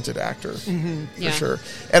really talented actor, for sure.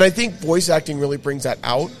 And I think voice acting really brings that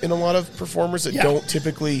out in a lot of performers that don't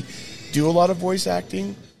typically do a lot of voice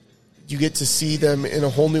acting. You get to see them in a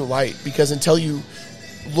whole new light, because until you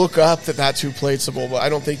look up that that's who played Sebulba, I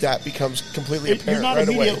don't think that becomes completely apparent. You're not right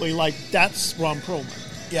immediately away. like, that's Ron Perlman.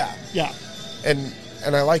 Yeah. And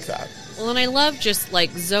I like that. Well, and I love just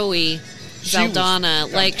like Zoe Saldana.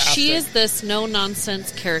 Like, she is this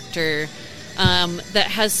no-nonsense character that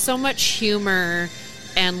has so much humor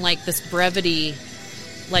and, like, this brevity,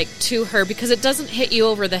 like, to her, because it doesn't hit you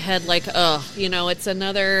over the head like, it's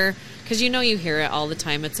another... Because you hear it all the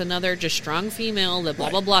time. It's another just strong female, that blah,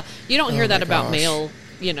 blah, blah. You don't hear that about male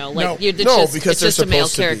you know, because it's just a male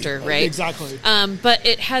supposed to be. character, right? Exactly. But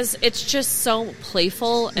it's just so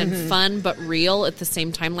playful and fun, but real at the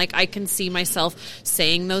same time. Like, I can see myself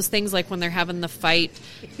saying those things, like when they're having the fight,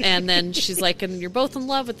 and then she's like, and you're both in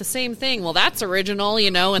love with the same thing. Well, that's original,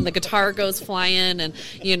 you know, and the guitar goes flying, and,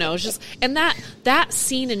 you know, it's just, and that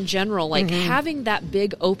scene in general, like having that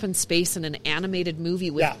big open space in an animated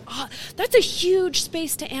movie with, that's a huge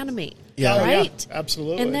space to animate. Yeah. Right? Yeah,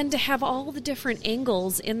 absolutely. And then to have all the different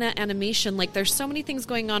angles in that animation, like there's so many things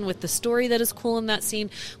going on with the story that is cool in that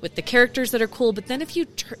scene, with the characters that are cool, but then if you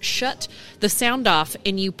shut the sound off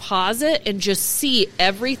and you pause it and just see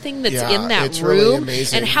everything that's in that room really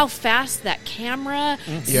and how fast that camera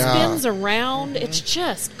spins around, it's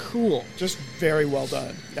just cool. Just very well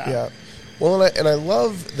done. Yeah. Well, and I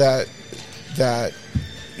love that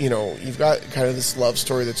you know, you've got kind of this love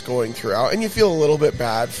story that's going throughout, and you feel a little bit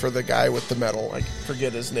bad for the guy with the medal. I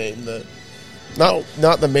forget his name.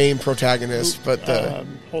 Not the main protagonist, but the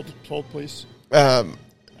hold please. I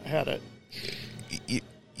had it.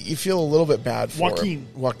 You feel a little bit bad for Joaquin.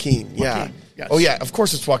 Joaquin, yeah. Yes. Oh yeah, of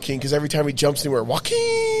course it's Joaquin, because every time he jumps anywhere,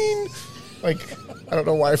 Joaquin. Like, I don't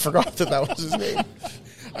know why I forgot that was his name.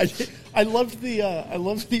 I loved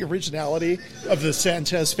the originality of the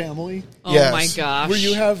Sanchez family. Oh my gosh! Where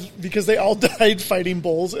you have, because they all died fighting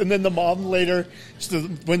bulls, and then the mom later,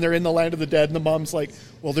 when they're in the land of the dead, and the mom's like,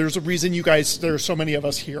 "Well, there's a reason you guys. There are so many of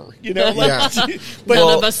us here, you know." Like, but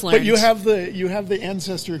none of us learned. But you have the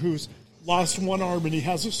ancestor who's lost one arm and he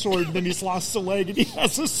has a sword, and then he's lost a leg and he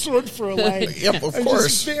has a sword for a leg. Yep, of and course.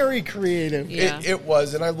 Just very creative. Yeah. It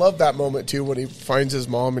was, and I love that moment too when he finds his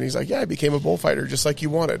mom and he's like, "Yeah, I became a bullfighter just like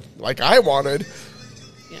you wanted, like I wanted."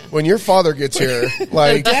 Yeah. When your father gets here,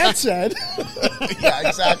 like Dad said, yeah,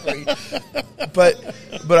 exactly. But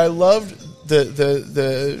I loved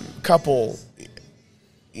the couple,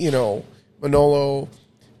 you know, Manolo.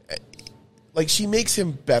 Like, she makes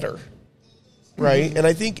him better, right? And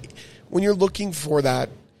I think when you're looking for that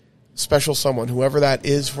special someone, whoever that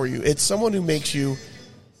is for you, it's someone who makes you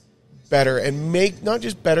better and make not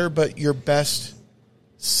just better, but your best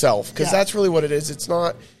self. Because that's really what it is. It's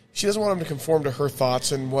not, she doesn't want him to conform to her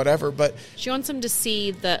thoughts and whatever, but she wants him to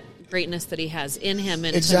see the greatness that he has in him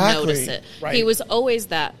and Exactly. to notice it. Right. He was always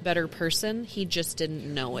that better person. He just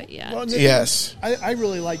didn't know it yet. well, yes. I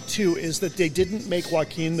really like too is that they didn't make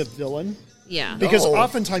Joaquin the villain. Yeah. Because No.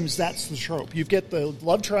 oftentimes that's the trope. You get the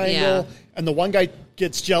love triangle, and the one guy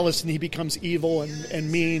gets jealous and he becomes evil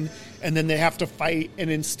and mean, and then they have to fight. And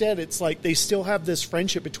instead, it's like they still have this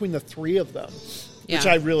friendship between the three of them, which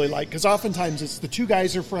I really like. Because oftentimes it's the two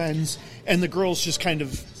guys are friends, and the girl's just kind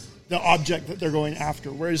of the object that they're going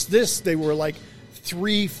after. Whereas this, they were like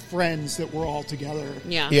three friends that were all together.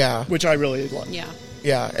 Yeah. Yeah. Which I really like. Yeah.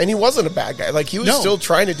 Yeah. And he wasn't a bad guy. Like, he was still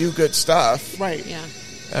trying to do good stuff. Right. Yeah.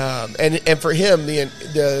 And for him,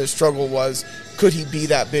 the struggle was, could he be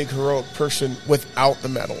that big heroic person without the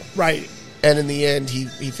medal? Right. And in the end, he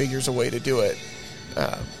figures a way to do it.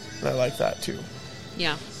 And I like that too.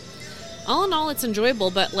 Yeah. All in all, it's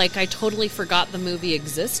enjoyable, but like I totally forgot the movie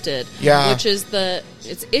existed. Yeah. Which is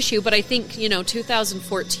its issue. But I think,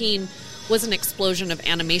 2014 was an explosion of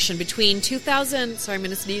animation between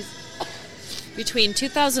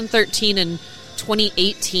 2013 and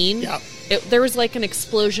 2018. Yeah. There was like an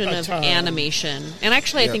explosion of ton. animation. And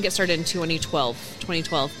actually, I Yeah. think it started in 2012.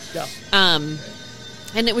 Yeah.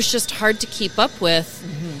 And it was just hard to keep up with.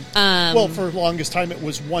 Well, for the longest time, it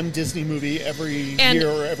was one Disney movie every year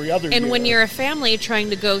or every other year. And when you're a family trying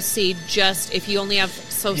to go see if you only have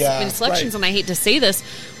so many selections, right. and I hate to say this,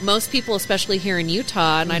 most people, especially here in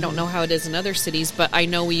Utah, and I don't know how it is in other cities, but I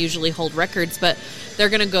know we usually hold records, but they're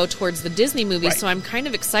going to go towards the Disney movies. Right. So I'm kind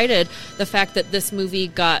of excited the fact that this movie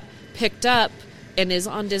got picked up and is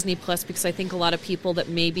on Disney Plus, because I think a lot of people that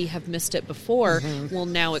maybe have missed it before will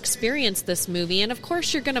now experience this movie. And of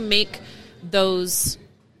course, you're going to make those,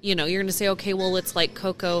 you're going to say, okay, well, it's like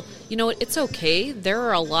Coco. You know what? It's okay. There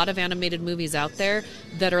are a lot of animated movies out there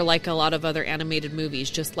that are like a lot of other animated movies,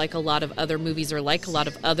 just like a lot of other movies are like a lot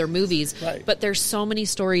of other movies. Right. But there's so many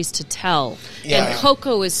stories to tell. Yeah. And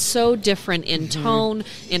Coco is so different in tone,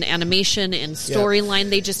 in animation, in storyline.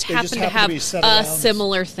 They just happen to have be set a around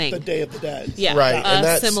similar thing. The Day of the Dead. Yeah, Right, and a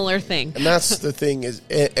that's- similar thing. And that's the thing is,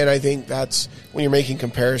 and I think that's when you're making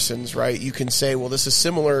comparisons, right? You can say, well, this is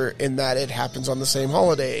similar in that it happens on the same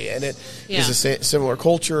holiday, and it is a similar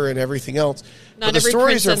culture and everything else. Not but the every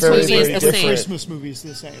stories are princess very, movie is very the different. same. Christmas movie's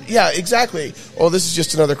the same. Yeah, exactly. Well, this is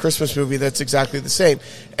just another Christmas movie that's exactly the same.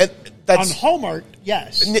 And On Hallmark,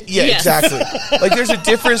 yes. Yeah, yes. Exactly. Like, there's a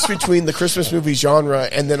difference between the Christmas movie genre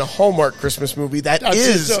and then a Hallmark Christmas movie that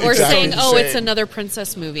is or exactly saying, oh, it's another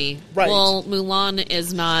princess movie. Right. Well, Mulan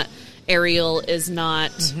is not, Ariel is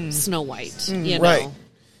not Snow White. You know? Right.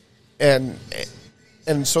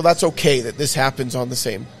 And so that's okay that this happens on the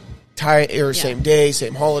same time or same day,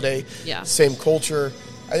 same holiday, same culture.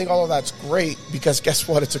 I think all of that's great because guess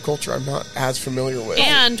what? It's a culture I'm not as familiar with.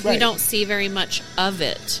 And we don't see very much of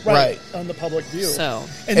it. Right. On the public view. So.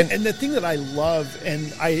 And the thing that I love,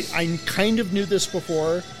 and I kind of knew this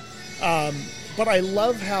before, but I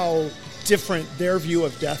love how different their view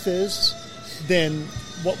of death is than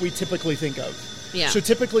what we typically think of. Yeah. So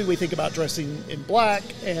typically we think about dressing in black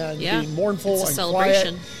and being mournful and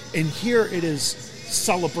celebration. Quiet. And here it is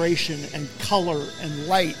celebration and color and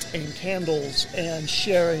light and candles and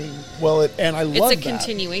sharing. Well, and I love it's a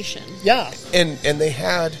continuation. Yeah. And they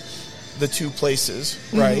had the two places,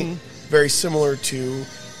 right? Very similar to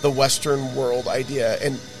the Western world idea.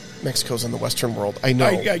 And Mexico's in the Western world, I know.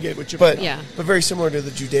 I get what you mean. But very similar to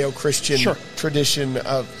the Judeo-Christian tradition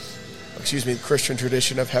of, the Christian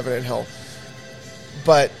tradition of heaven and hell.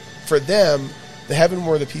 But for them, the heaven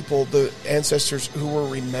were the people, the ancestors who were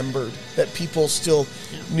remembered, that people still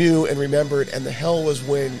knew and remembered, and the hell was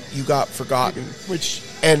when you got forgotten.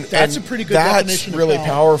 That's a pretty good definition. That's really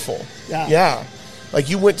powerful. Yeah. Like,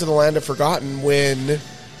 you went to the land of forgotten when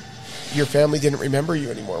your family didn't remember you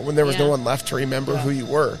anymore, when there was no one left to remember who you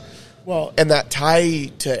were. Well, and that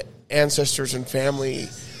tie to ancestors and family,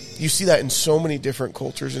 you see that in so many different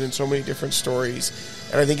cultures and in so many different stories.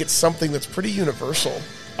 And I think it's something that's pretty universal.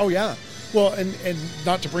 Oh, yeah. Well, and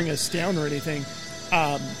not to bring us down or anything,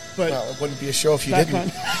 but... Well, it wouldn't be a show if you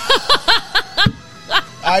didn't.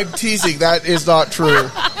 I'm teasing. That is not true.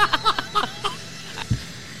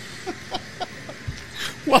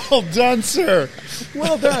 Well done, sir.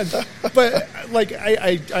 Well done. But, like,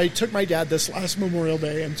 I took my dad this last Memorial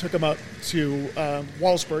Day and took him up to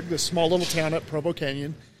Wallsburg, this small little town at Provo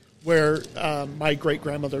Canyon, where my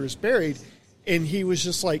great-grandmother is buried. And he was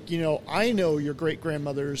just like, I know your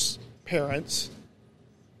great-grandmother's parents,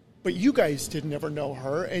 but you guys didn't ever know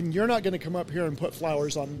her, and you're not going to come up here and put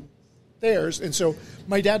flowers on theirs. And so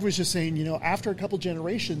my dad was just saying, after a couple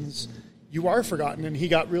generations, you are forgotten, and he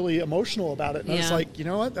got really emotional about it. And I was like, you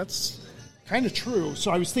know what, that's kind of true.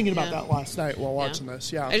 So I was thinking about that last night while watching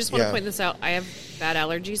this. I just want to point this out. I have bad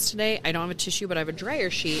allergies today. I don't have a tissue, but I have a dryer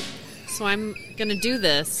sheet, so I'm going to do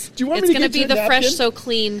this. Do you want me to get be the napkin? Fresh So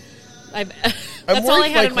Clean. That's all I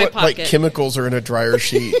had in my pocket. Like chemicals are in a dryer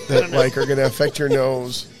sheet that are going to affect your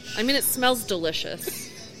nose. I mean, it smells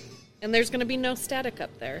delicious, and there's going to be no static up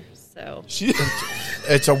there. So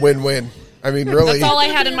it's a win-win. I mean, really. That's all I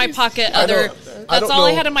had in my pocket.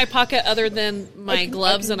 I had in my pocket other than my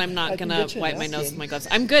gloves, and I'm not going to wipe my nose with my gloves.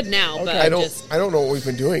 I'm good now, but I don't know what we've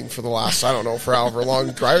been doing for the last, for however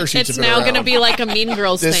long dryer sheets have been now around. going to be be like a Mean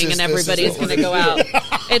Girls thing, and everybody's going to go out.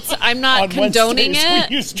 I'm not condoning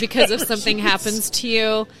it because if something happens to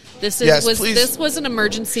you, this was an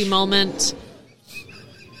emergency moment.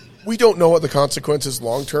 We don't know what the consequences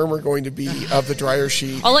long term are going to be of the dryer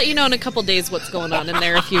sheet. I'll let you know in a couple days what's going on in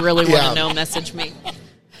there. If you really want to know, message me.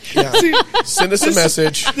 Yeah. Send us a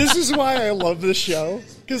message. This is why I love this show.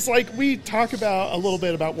 Because, we talk about a little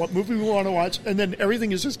bit about what movie we want to watch, and then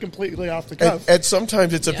everything is just completely off the cuff. And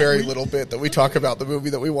sometimes it's a very little bit that we talk about the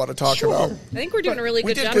movie that we want to talk about. I think we're doing a really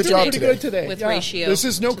good job today. With ratio. This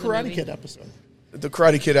is no Karate Kid episode. The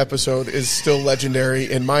Karate Kid episode is still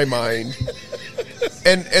legendary in my mind.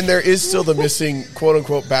 And there is still the missing,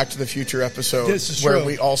 quote-unquote, Back to the Future episode where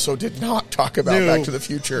we also did not talk about Back to the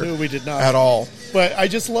Future. No, we did not. At all. But I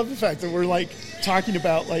just love the fact that we're, talking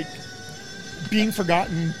about, being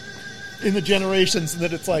forgotten in the generations, and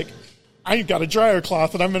that it's I got a dryer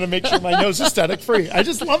cloth, and I'm going to make sure my nose is static-free. I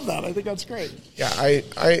just love that. I think that's great. Yeah,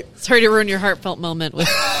 I sorry to ruin your heartfelt moment with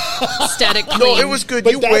static clean. No, it was good.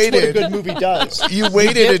 But you that's waited. What a good movie does. You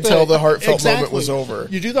waited until the heartfelt moment was over.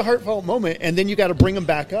 You do the heartfelt moment, and then you got to bring them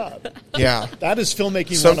back up. Yeah. That is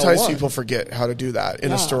filmmaking Sometimes 101. people forget how to do that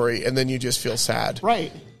in a story, and then you just feel sad.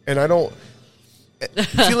 Right. And I don't...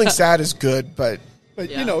 Feeling sad is good, but...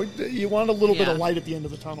 But, you want a little bit of light at the end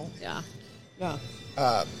of the tunnel. Yeah. Yeah.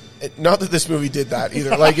 Not that this movie did that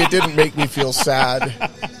either. It didn't make me feel sad.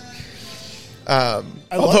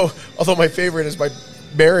 Although my favorite is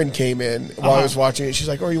Marin came in while I was watching it. She's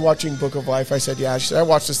like, "Oh, are you watching Book of Life?" I said, "Yeah." She said, "I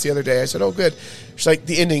watched this the other day." I said, "Oh, good." She's like,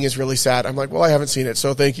 "The ending is really sad." I'm like, "Well, I haven't seen it,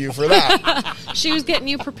 so thank you for that." She was getting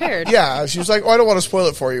you prepared. Yeah. She was like, "Oh, I don't want to spoil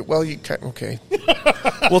it for you." Well, okay.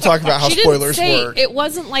 We'll talk about how spoilers work. It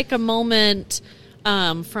wasn't like a moment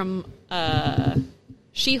from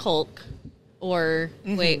She-Hulk or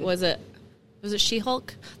wait, was it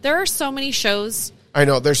She-Hulk? There are so many shows. I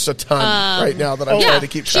know there's a ton right now that I'm trying to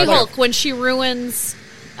keep track of. She-Hulk when she ruins.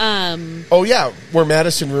 Where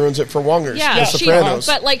Madison ruins it for Wongers. The Sopranos.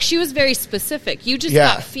 But like she was very specific. You just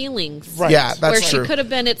got feelings, right? Yeah, that's where true. She could have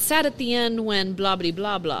been. It's sad at the end when blah blah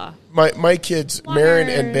blah blah. My kids, Marin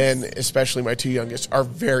and Ben, especially my 2 youngest, are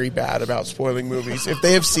very bad about spoiling movies. If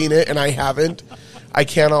they have seen it and I haven't, I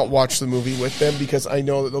cannot watch the movie with them because I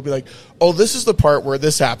know that they'll be like, "Oh, this is the part where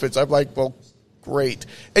this happens." I'm like, "Well, great."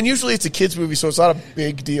 And usually it's a kids movie, so it's not a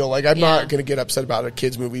big deal. Like I'm not going to get upset about a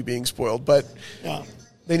kids movie being spoiled, but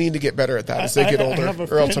they need to get better at that as they get older,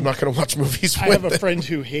 or else I'm not going to watch movies with them. I have a friend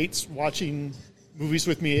who hates watching movies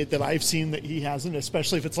with me that I've seen that he hasn't,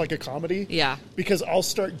 especially if it's like a comedy. Yeah. Because I'll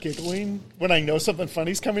start giggling when I know something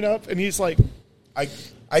funny's coming up, and he's like...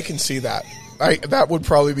 I can see that. That would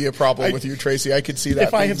probably be a problem with you, Tracy. I could see that.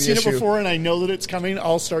 If I have seen it before and I know that it's coming,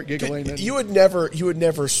 I'll start giggling. And, you would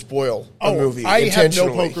never spoil a movie. I have no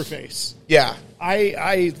intentionally. poker face. Yeah.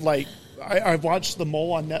 I've watched The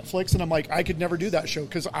Mole on Netflix, and I'm like, I could never do that show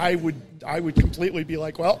because I would completely be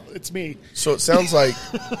like, well, it's me. So it sounds like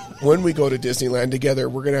when we go to Disneyland together,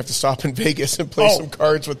 we're going to have to stop in Vegas and play some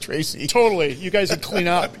cards with Tracy. Totally. You guys would clean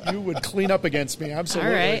up. You would clean up against me.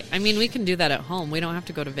 Absolutely. All right. I mean, we can do that at home. We don't have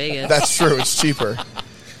to go to Vegas. That's true. It's cheaper.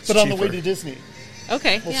 But on the way to Disney.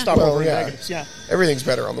 Okay. We'll stop over in Vegas. Yeah. Everything's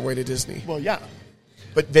better on the way to Disney. Well, yeah.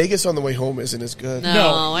 But Vegas on the way home isn't as good.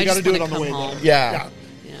 No, you got to do it on the way home. there. Yeah.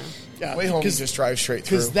 Yeah, way home, you just drive straight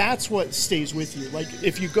through. Because that's what stays with you. Like,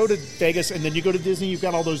 if you go to Vegas and then you go to Disney, you've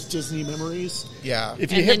got all those Disney memories. Yeah.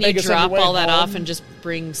 If you and hit then Vegas you drop all that home, off and just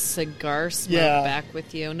bring cigar smoke back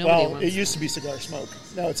with you. Nobody wants it used to be cigar smoke.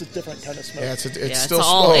 Now it's a different kind of smoke. Yeah, it's still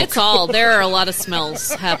smoke. smoke. It's all. There are a lot of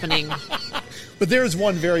smells happening. But there's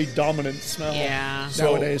one very dominant smell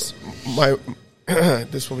nowadays.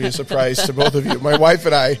 This will be a surprise to both of you. My wife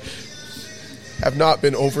and I have not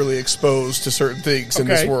been overly exposed to certain things in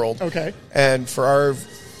this world. Okay. And for our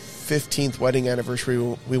 15th wedding anniversary,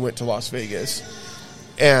 we went to Las Vegas.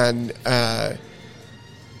 And as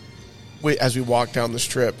we walked down the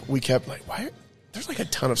strip, we kept like, why? There's like a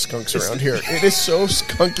ton of skunks around here. It is so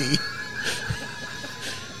skunky.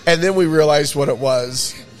 And then we realized what it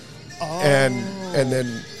was. And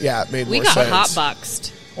then, it made more sense. We got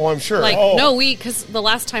hotboxed. Oh, I'm sure. Because the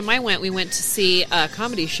last time I went, we went to see a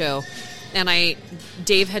comedy show. And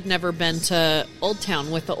Dave had never been to Old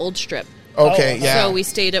Town with the Old Strip. Okay, yeah. So we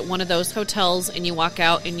stayed at one of those hotels, and you walk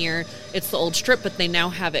out, and it's the Old Strip, but they now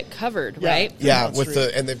have it covered, right? Yeah,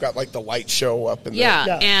 and they've got like the light show up in there.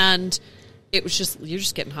 Yeah, and it was you're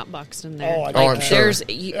just getting hotboxed in there. I'm sure.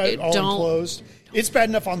 Don't enclosed. It's bad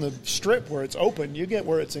enough on the Strip where it's open. You get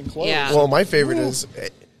where it's enclosed. Yeah. Well, my favorite is.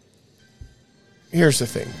 Here's the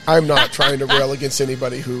thing. I'm not trying to rail against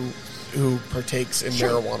anybody who partakes in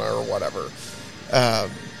marijuana or whatever.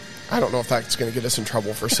 I don't know if that's going to get us in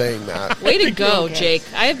trouble for saying that. Way to go, Jake.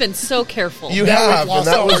 I have been so careful. You have, and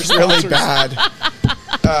that was really bad.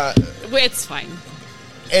 It's fine.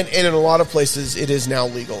 And in a lot of places, it is now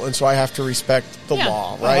legal, and so I have to respect the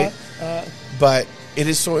law, right? But it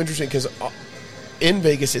is so interesting because in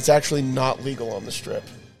Vegas, it's actually not legal on the Strip.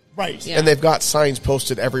 Right. Yeah. And they've got signs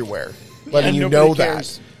posted everywhere letting you know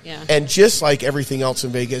that. Yeah. And just like everything else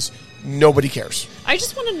in Vegas, nobody cares. I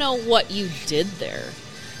just want to know what you did there.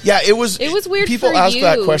 Yeah, it was weird. People for ask you.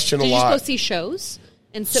 that question a lot. Did you just go see shows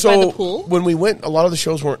and sit by the pool? When we went, a lot of the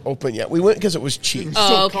shows weren't open yet. We went because it was cheap.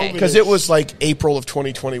 Oh, okay. Because it was like April of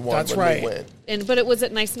 2021 That's when right. we went. But was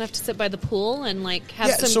it nice enough to sit by the pool and like have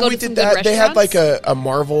some? So go we to some did good that. restaurants? They had like a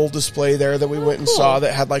Marvel display there that we went and cool. saw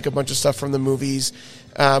that had like a bunch of stuff from the movies.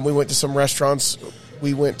 We went to some restaurants.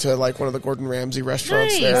 We went to like one of the Gordon Ramsay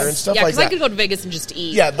restaurants there and stuff like that. because I could go to Vegas and just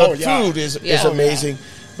eat. Yeah, the food is amazing. Yeah.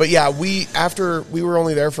 But yeah, we were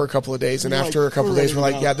only there for a couple of days, and after a couple of days, we're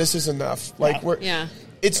like, yeah, this is enough. Like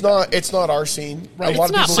it's not our scene. Right. A lot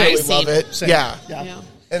of people really love it. Same. Yeah.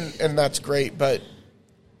 And that's great, but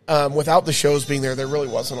without the shows being there really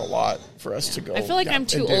wasn't a lot for us to go. I feel like I'm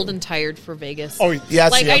too old and tired for Vegas. Oh, yeah.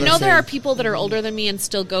 Like I know there are people that are older than me and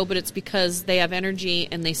still go, but it's because they have energy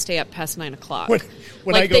and they stay up past 9 o'clock.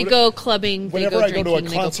 When they go clubbing, whenever they go I go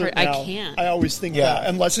drinking, to a concert they go now, I can't. I always think that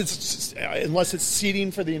unless it's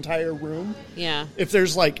seating for the entire room. Yeah. If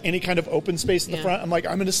there's like any kind of open space in the front, I'm like,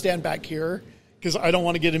 I'm going to stand back here because I don't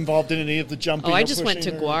want to get involved in any of the jumping. Oh, I just went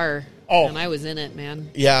to Guar. Oh. And I was in it, man.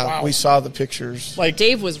 Yeah, we saw the pictures. Like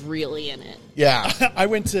Dave was really in it. Yeah. I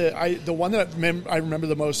went to the one that I remember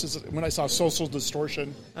the most is when I saw Social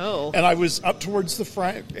Distortion. Oh. And I was up towards the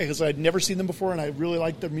front because I'd never seen them before and I really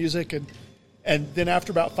liked their music and then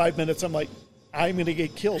after about 5 minutes I'm like, I'm going to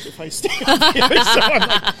get killed if I stay up here. So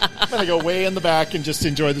I'm going to go way in the back and just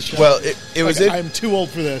enjoy the show. Well, it was... I'm too old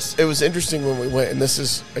for this. It was interesting when we went, and this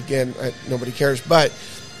is, again, nobody cares, but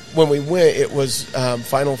when we went, it was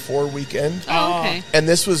Final Four weekend. Oh, okay. And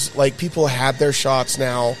this was, like, people had their shots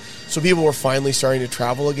now, so people were finally starting to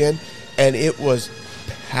travel again, and it was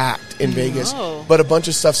packed in Vegas. But a bunch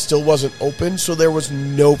of stuff still wasn't open, so there was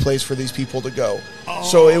no place for these people to go.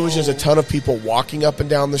 So it was just a ton of people walking up and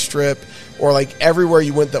down the strip, or like everywhere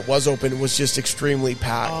you went that was open was just extremely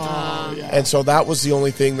packed. And so that was the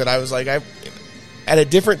only thing that I was like, at a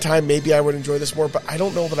different time, maybe I would enjoy this more, but I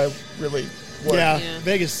don't know that I really would. Yeah,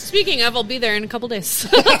 Vegas. Speaking of, I'll be there in a couple days.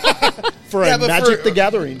 For a Magic the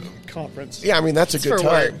Gathering conference. Yeah, I mean, that's a good for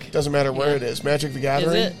time. work. Doesn't matter where it is. Magic the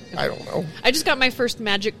Gathering? Is it? I don't know. I just got my first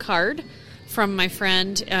Magic card from my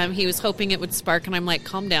friend. He was hoping it would spark, and I'm like,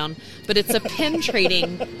 calm down. But it's a pin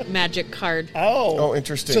trading Magic card. Oh,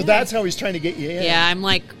 interesting. So that's how he's trying to get you in. Yeah, I'm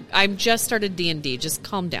like, I've just started D&D. Just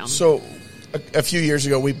calm down. So a few years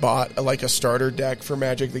ago, we bought a starter deck for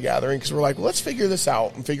Magic the Gathering because we're like, well, let's figure this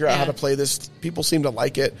out and figure out how to play this. People seem to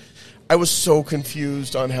like it. I was so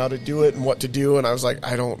confused on how to do it and what to do, and I was like,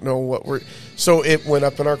 I don't know what we're... So it went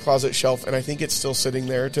up in our closet shelf, and I think it's still sitting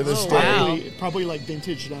there to this day. Wow. Probably like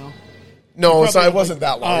vintage now. No, it wasn't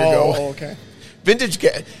that long ago. Oh, okay. Vintage,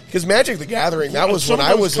 because Magic the Gathering, that was when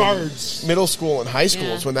I was cards. in middle school and high school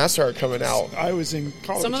is when that started coming out. I was in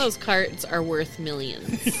college. Some of those cards are worth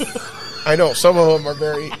millions. I know, some of them are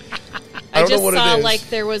very... I don't know what saw, it is. like,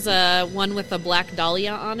 there was a one with a black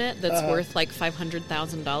dahlia on it that's worth, like,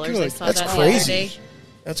 $500,000. I saw That's that crazy. the other day.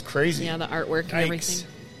 That's crazy. Yeah, the artwork and everything.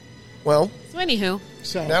 Well, So, anywho.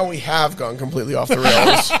 So now we have gone completely off the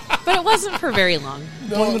rails. But it wasn't for very long.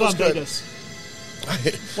 blame it on good. Vegas.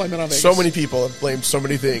 Blame it on Vegas. So many people have blamed so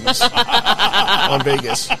many things on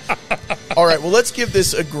Vegas. All right, well, let's give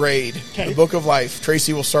this a grade. Okay. The Book of Life.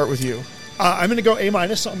 Tracy, we'll start with you. I'm going to go A- on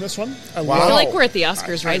this one. I feel like we're at the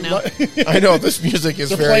Oscars right now. I know, this music is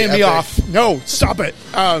They're very playing me epic. off. No, stop it.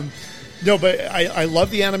 No, but I love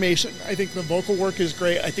the animation. I think the vocal work is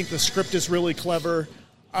great. I think the script is really clever.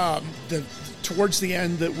 Towards the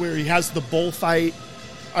end, where he has the bullfight,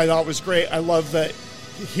 I thought was great. I love that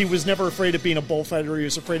he was never afraid of being a bullfighter. He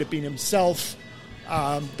was afraid of being himself.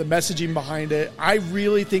 The messaging behind it. I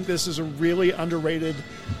really think this is a really underrated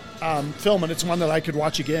film, and it's one that I could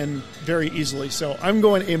watch again very easily. So I'm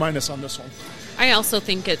going A- on this one. I also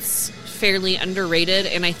think it's fairly underrated,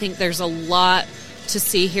 and I think there's a lot to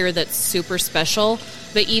see here that's super special.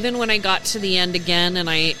 But even when I got to the end again and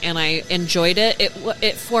I enjoyed it,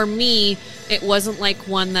 it for me, it wasn't like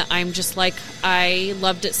one that I'm just like, I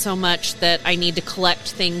loved it so much that I need to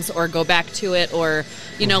collect things or go back to it, or,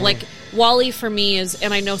 you know, like WALL-E for me is,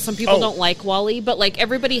 and I know some people don't like WALL-E, but like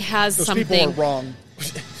everybody has Those something. people are wrong.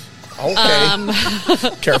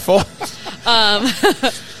 Okay. Careful.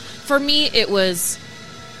 For me, it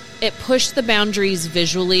pushed the boundaries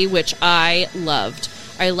visually, which I loved.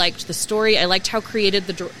 I liked the story. I liked how creative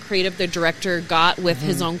the director got with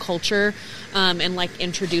his own culture, and like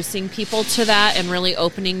introducing people to that and really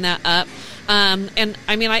opening that up. And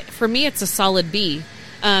I mean, for me, it's a solid B.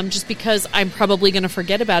 Just because I'm probably going to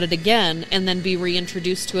forget about it again and then be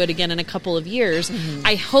reintroduced to it again in a couple of years.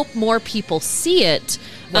 I hope more people see it,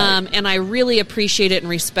 and I really appreciate it and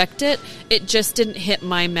respect it. It just didn't hit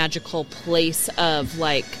my magical place of,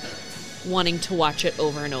 like, wanting to watch it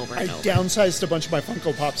over and over and over. I downsized a bunch of my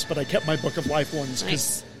Funko Pops, but I kept my Book of Life ones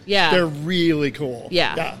because they're really cool.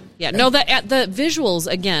 Yeah. No, the visuals,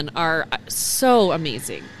 again, are so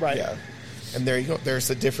amazing. Right. Yeah. And there you go. There's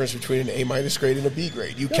the difference between an A- grade and a B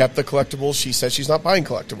grade. You kept the collectibles. She says she's not buying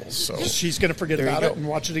collectibles. So she's going to forget There you about go. it and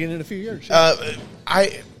watch it again in a few years.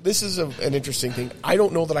 This is an interesting thing. I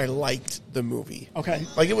don't know that I liked the movie. Okay.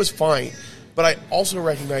 Like, it was fine. But I also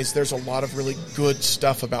recognize there's a lot of really good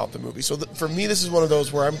stuff about the movie. So for me, this is one of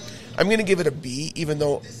those where I'm going to give it a B, even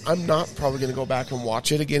though I'm not probably going to go back and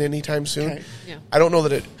watch it again anytime soon. Okay. Yeah. I don't know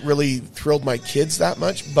that it really thrilled my kids that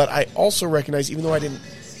much, but I also recognize, even though I didn't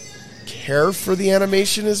care for the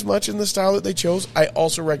animation as much in the style that they chose, I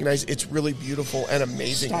also recognize it's really beautiful and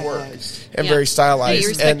amazing work and very stylized. Yeah, you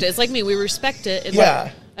respect it. It's like me. We respect it.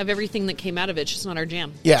 Of everything that came out of it. It's just not our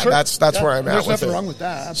jam. Yeah, sure. That's where I'm at There's with nothing it. wrong with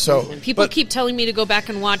that. So Absolutely. People keep telling me to go back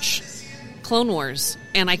and watch Clone Wars,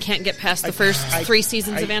 and I can't get past the first 3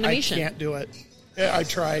 seasons of animation. I can't do it. Yeah, I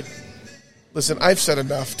tried. Listen, I've said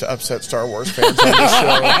enough to upset Star Wars fans on this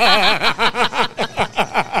show.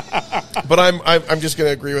 But I'm just going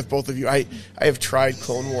to agree with both of you. I have tried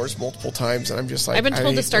Clone Wars multiple times, and I'm just like, I've been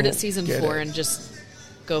told to start don't at season get 4 it. and just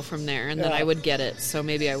go from there, and then I would get it. So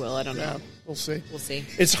maybe I will. I don't know. Yeah. We'll see. We'll see.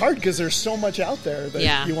 It's hard because there's so much out there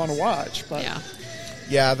that you want to watch. But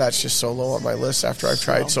yeah, that's just so low on my list after I've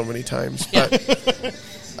tried so many times. But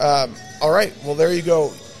all right, well, there you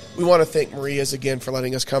go. We want to thank Maria's again for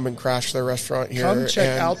letting us come and crash their restaurant here. Come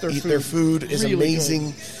check out their food. food. Their food is really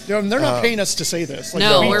amazing. They're not paying us to say this. Like,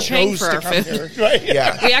 no, we're paying for our food. Here, right?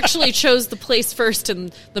 Yeah. We actually chose the place first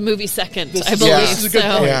and the movie second, I believe. This is a good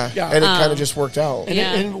point. Yeah. And it kind of just worked out.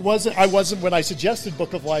 And it wasn't. When I suggested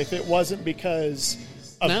Book of Life, it wasn't because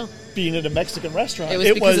of being at a Mexican restaurant. It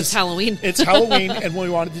was because it's Halloween. It's Halloween, and we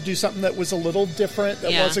wanted to do something that was a little different,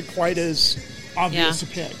 that wasn't quite as obvious to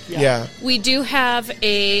pick. Yeah. We do have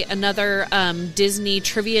another Disney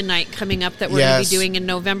trivia night coming up that we're going to be doing in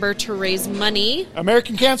November to raise money.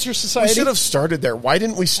 American Cancer Society. We should have started there. Why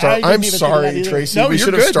didn't we start? I'm sorry, Tracy. No, we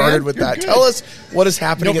should have started with that. Good. Tell us what is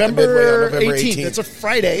happening at the Midway on November 18th. It's a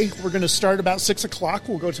Friday. We're going to start about 6 o'clock.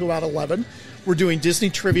 We'll go to about 11. We're doing Disney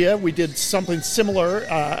trivia. We did something similar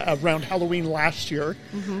around Halloween last year.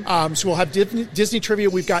 Mm-hmm. So we'll have Disney trivia.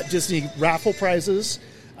 We've got Disney raffle prizes.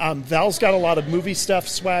 Val's got a lot of movie stuff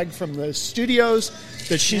swag from the studios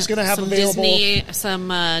that she's going to have available. Disney, some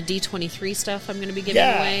D23 stuff I'm going to be giving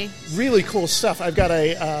away. Really cool stuff. I've got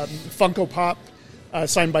a Funko Pop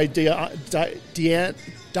signed by Diane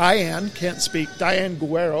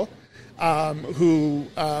Guerrero, who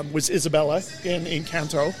was Isabella in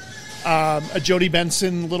Encanto. A Jodie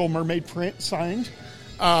Benson Little Mermaid print signed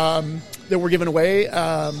that we're giving away.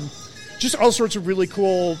 Just all sorts of really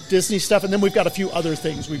cool Disney stuff. And then we've got a few other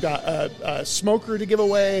things. We've got a smoker to give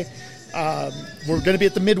away. We're going to be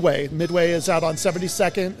at the Midway. Midway is out on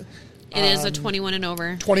 72nd. It is a 21 and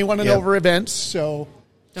over. 21 and over event. So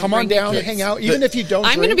come on down and hang out. Even if you don't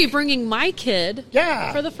I'm going to drink. be bringing my kid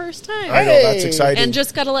for the first time. I know, that's exciting. And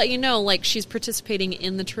just got to let you know, like, she's participating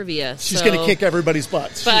in the trivia. She's going to kick everybody's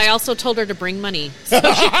butts. But I also told her to bring money so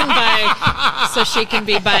she can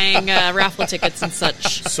be buying raffle tickets and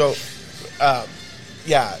such. So,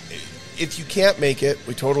 if you can't make it,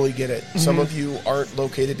 we totally get it. Mm-hmm. Some of you aren't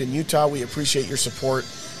located in Utah. We appreciate your support.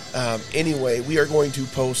 Anyway, we are going to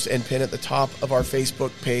post and pin at the top of our Facebook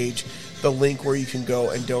page the link where you can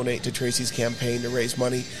go and donate to Tracy's campaign to raise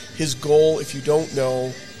money. His goal, if you don't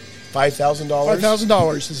know, $5,000.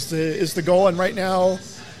 $5,000 is the goal, and right now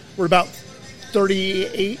we're about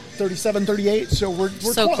 37, 38. So we're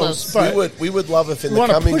so close. But we would love if in the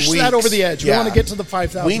coming weeks. We want to push that over the edge. We want to get to the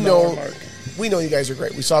 $5,000 mark. We know you guys are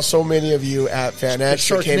great. We saw so many of you at FanEx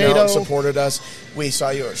that came out and supported us. We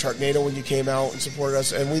saw you at Sharknado when you came out and supported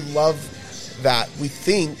us, and we love that. We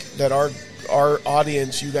think that our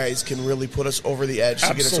audience, you guys, can really put us over the edge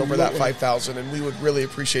to get us over that 5,000, and we would really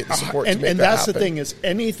appreciate the support to make that happen. And that's the thing is,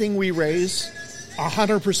 anything we raise,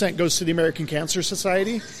 100% goes to the American Cancer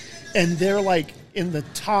Society, and they're like in the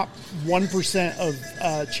top 1% of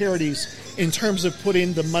charities in terms of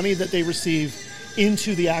putting the money that they receive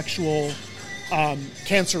into the actual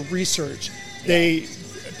cancer research. They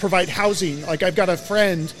provide housing. Like, I've got a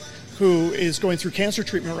friend who is going through cancer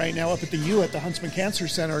treatment right now up at the U at the Huntsman Cancer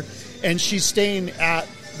Center, and she's staying at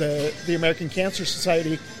the American Cancer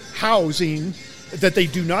Society housing that they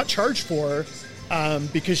do not charge for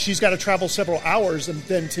because she's got to travel several hours and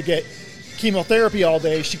then to get chemotherapy all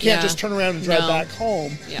day. She can't just turn around and drive back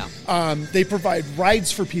home. Yeah. They provide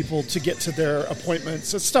rides for people to get to their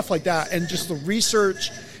appointments and stuff like that. And just the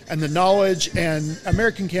research and the knowledge and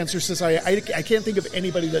American Cancer Society, I can't think of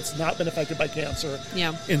anybody that's not been affected by cancer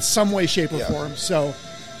in some way, shape, or form. So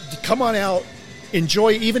come on out,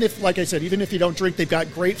 enjoy, even if, like I said, even if you don't drink, they've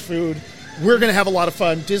got great food. We're going to have a lot of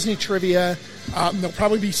fun. Disney trivia. There'll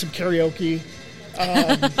probably be some karaoke.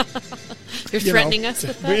 You're threatening us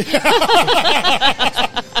with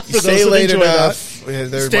that? Stay late enough.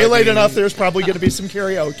 Stay late enough. There's probably going to be some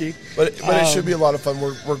karaoke. But it should be a lot of fun.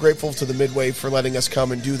 We're grateful to the Midway for letting us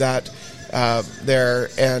come and do that there.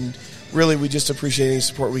 And really, we just appreciate any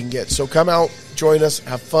support we can get. So come out, join us,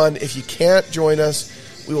 have fun. If you can't join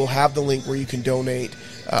us, we will have the link where you can donate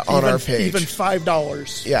on our page. Even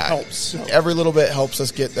 $5 helps. So. Every little bit helps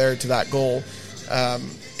us get there to that goal.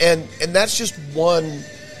 And that's just one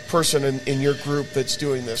person in your group that's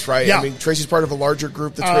doing this, right? Yeah. I mean, Tracy's part of a larger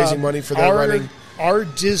group that's raising money for their running. Our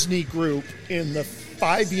Disney group, in the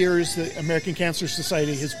 5 years that American Cancer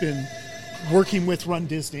Society has been working with Run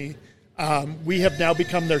Disney, we have now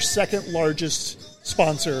become their second largest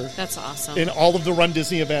sponsor. That's awesome. In all of the Run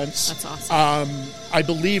Disney events. That's awesome. I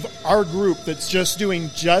believe our group that's just doing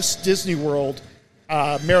just Disney World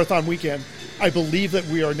Marathon Weekend, I believe that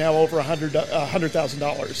we are now over $100,000.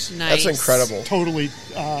 Nice. That's incredible. Totally.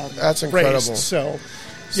 That's incredible. Raised. So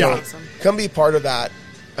awesome. Come be part of that.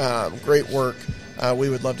 Great work. we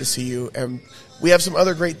would love to see you. And we have some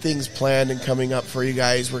other great things planned and coming up for you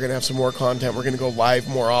guys. We're going to have some more content. We're going to go live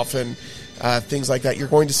more often, things like that. You're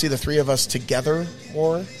going to see the three of us together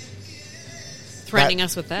more. Threatening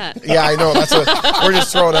us with that. Yeah, I know. We're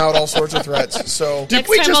just throwing out all sorts of threats. So next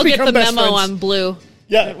time I'll get the memo on blue.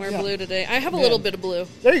 Yeah, we're blue today. I have a little bit of blue.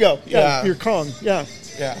 There you go. Yeah, you're Kong. Yeah.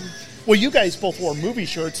 Well, you guys both wore movie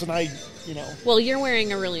shirts, and I. Well, you're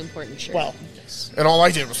wearing a really important shirt. Well, and all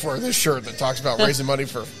I did was wear this shirt that talks about raising money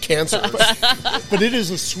for cancer. But it is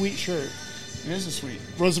a sweet shirt. It is a sweet.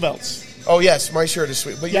 Roosevelt's. Oh, yes, my shirt is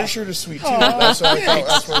sweet. But your shirt is sweet, too. That's what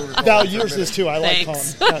we were going Val, yours is, too. I like Kong.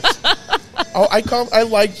 Yes.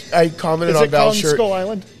 I commented on Val's shirt. Is it Kong Skull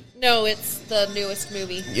Island? No, it's the newest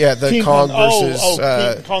movie. Yeah, the King Kong versus...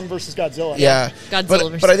 King Kong versus Godzilla. Yeah.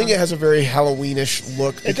 Godzilla but I think it has a very Halloweenish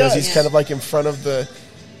look because he's kind of like in front of the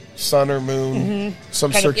sun or moon,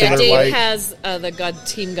 some kind circular Dave light. has the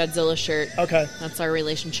Team Godzilla shirt. Okay. That's our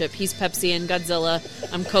relationship. He's Pepsi and Godzilla.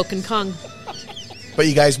 I'm Coke and Kong. But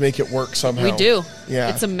you guys make it work somehow. We do. Yeah.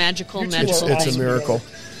 It's a magical It's a miracle.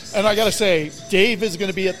 And I got to say, Dave is going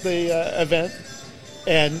to be at the event,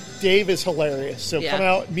 and Dave is hilarious. So come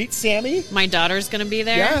out, meet Sammy. My daughter's going to be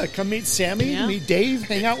there. Yeah, come meet Sammy, meet Dave,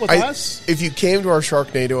 hang out with us. If you came to our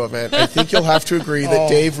Sharknado event, I think you'll have to agree that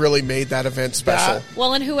Dave really made that event special.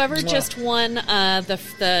 Well, and whoever just won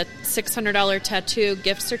the $600 tattoo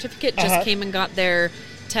gift certificate just came and got their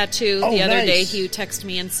tattoo the other day. He texted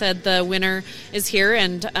me and said the winner is here,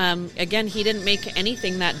 and again, he didn't make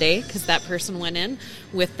anything that day because that person went in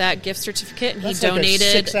with that gift certificate, and That's he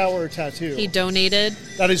donated like a 6-hour tattoo. He donated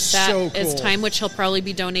that is so cool. His time, which he'll probably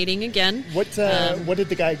be donating again. What did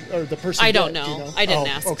the guy or the person? I don't know. Do you know? I didn't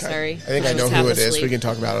ask. Okay. Sorry. I think I know who it is. We can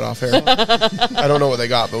talk about it off air. I don't know what they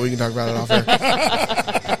got, but we can talk about it off air.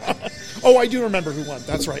 Oh, I do remember who won.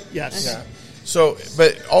 That's right. Yes. Yeah. So,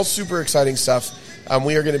 but all super exciting stuff.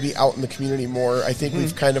 We are going to be out in the community more. I think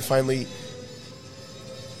we've kind of finally,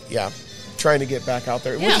 trying to get back out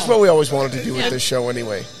there, which is what we always wanted to do with this show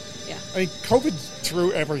anyway. Yeah. I mean, COVID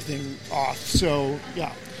threw everything off, so,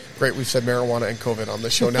 Great, we've said marijuana and COVID on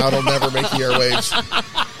this show. Now it'll never make the airwaves.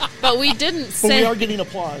 But we didn't say... But we are getting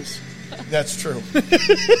applause. That's true.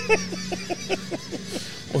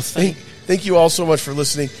 Well, thank you all so much for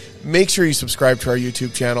listening. Make sure you subscribe to our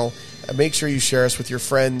YouTube channel. Make sure you share us with your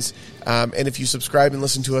friends. And if you subscribe and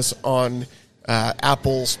listen to us on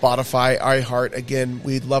Apple, Spotify, iHeart, again,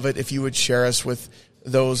 we'd love it if you would share us with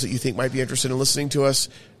those that you think might be interested in listening to us,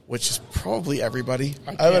 which is probably everybody.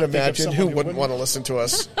 I would imagine who wouldn't want to listen to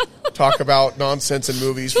us talk about nonsense and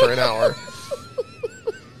movies for an hour.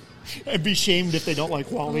 And be shamed if they don't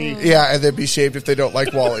like WALL-E. Yeah, and they'd be shamed if they don't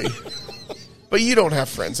like WALL-E. But you don't have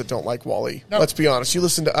friends that don't like WALL-E. No. Let's be honest. You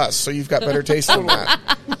listen to us, so you've got better taste than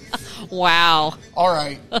that. Wow. All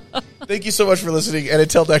right. Thank you so much for listening. And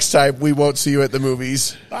until next time, we won't see you at the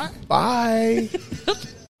movies. Bye. Bye.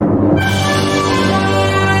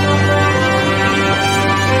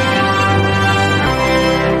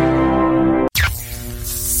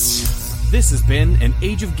 This has been an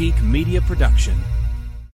Age of Geek media production.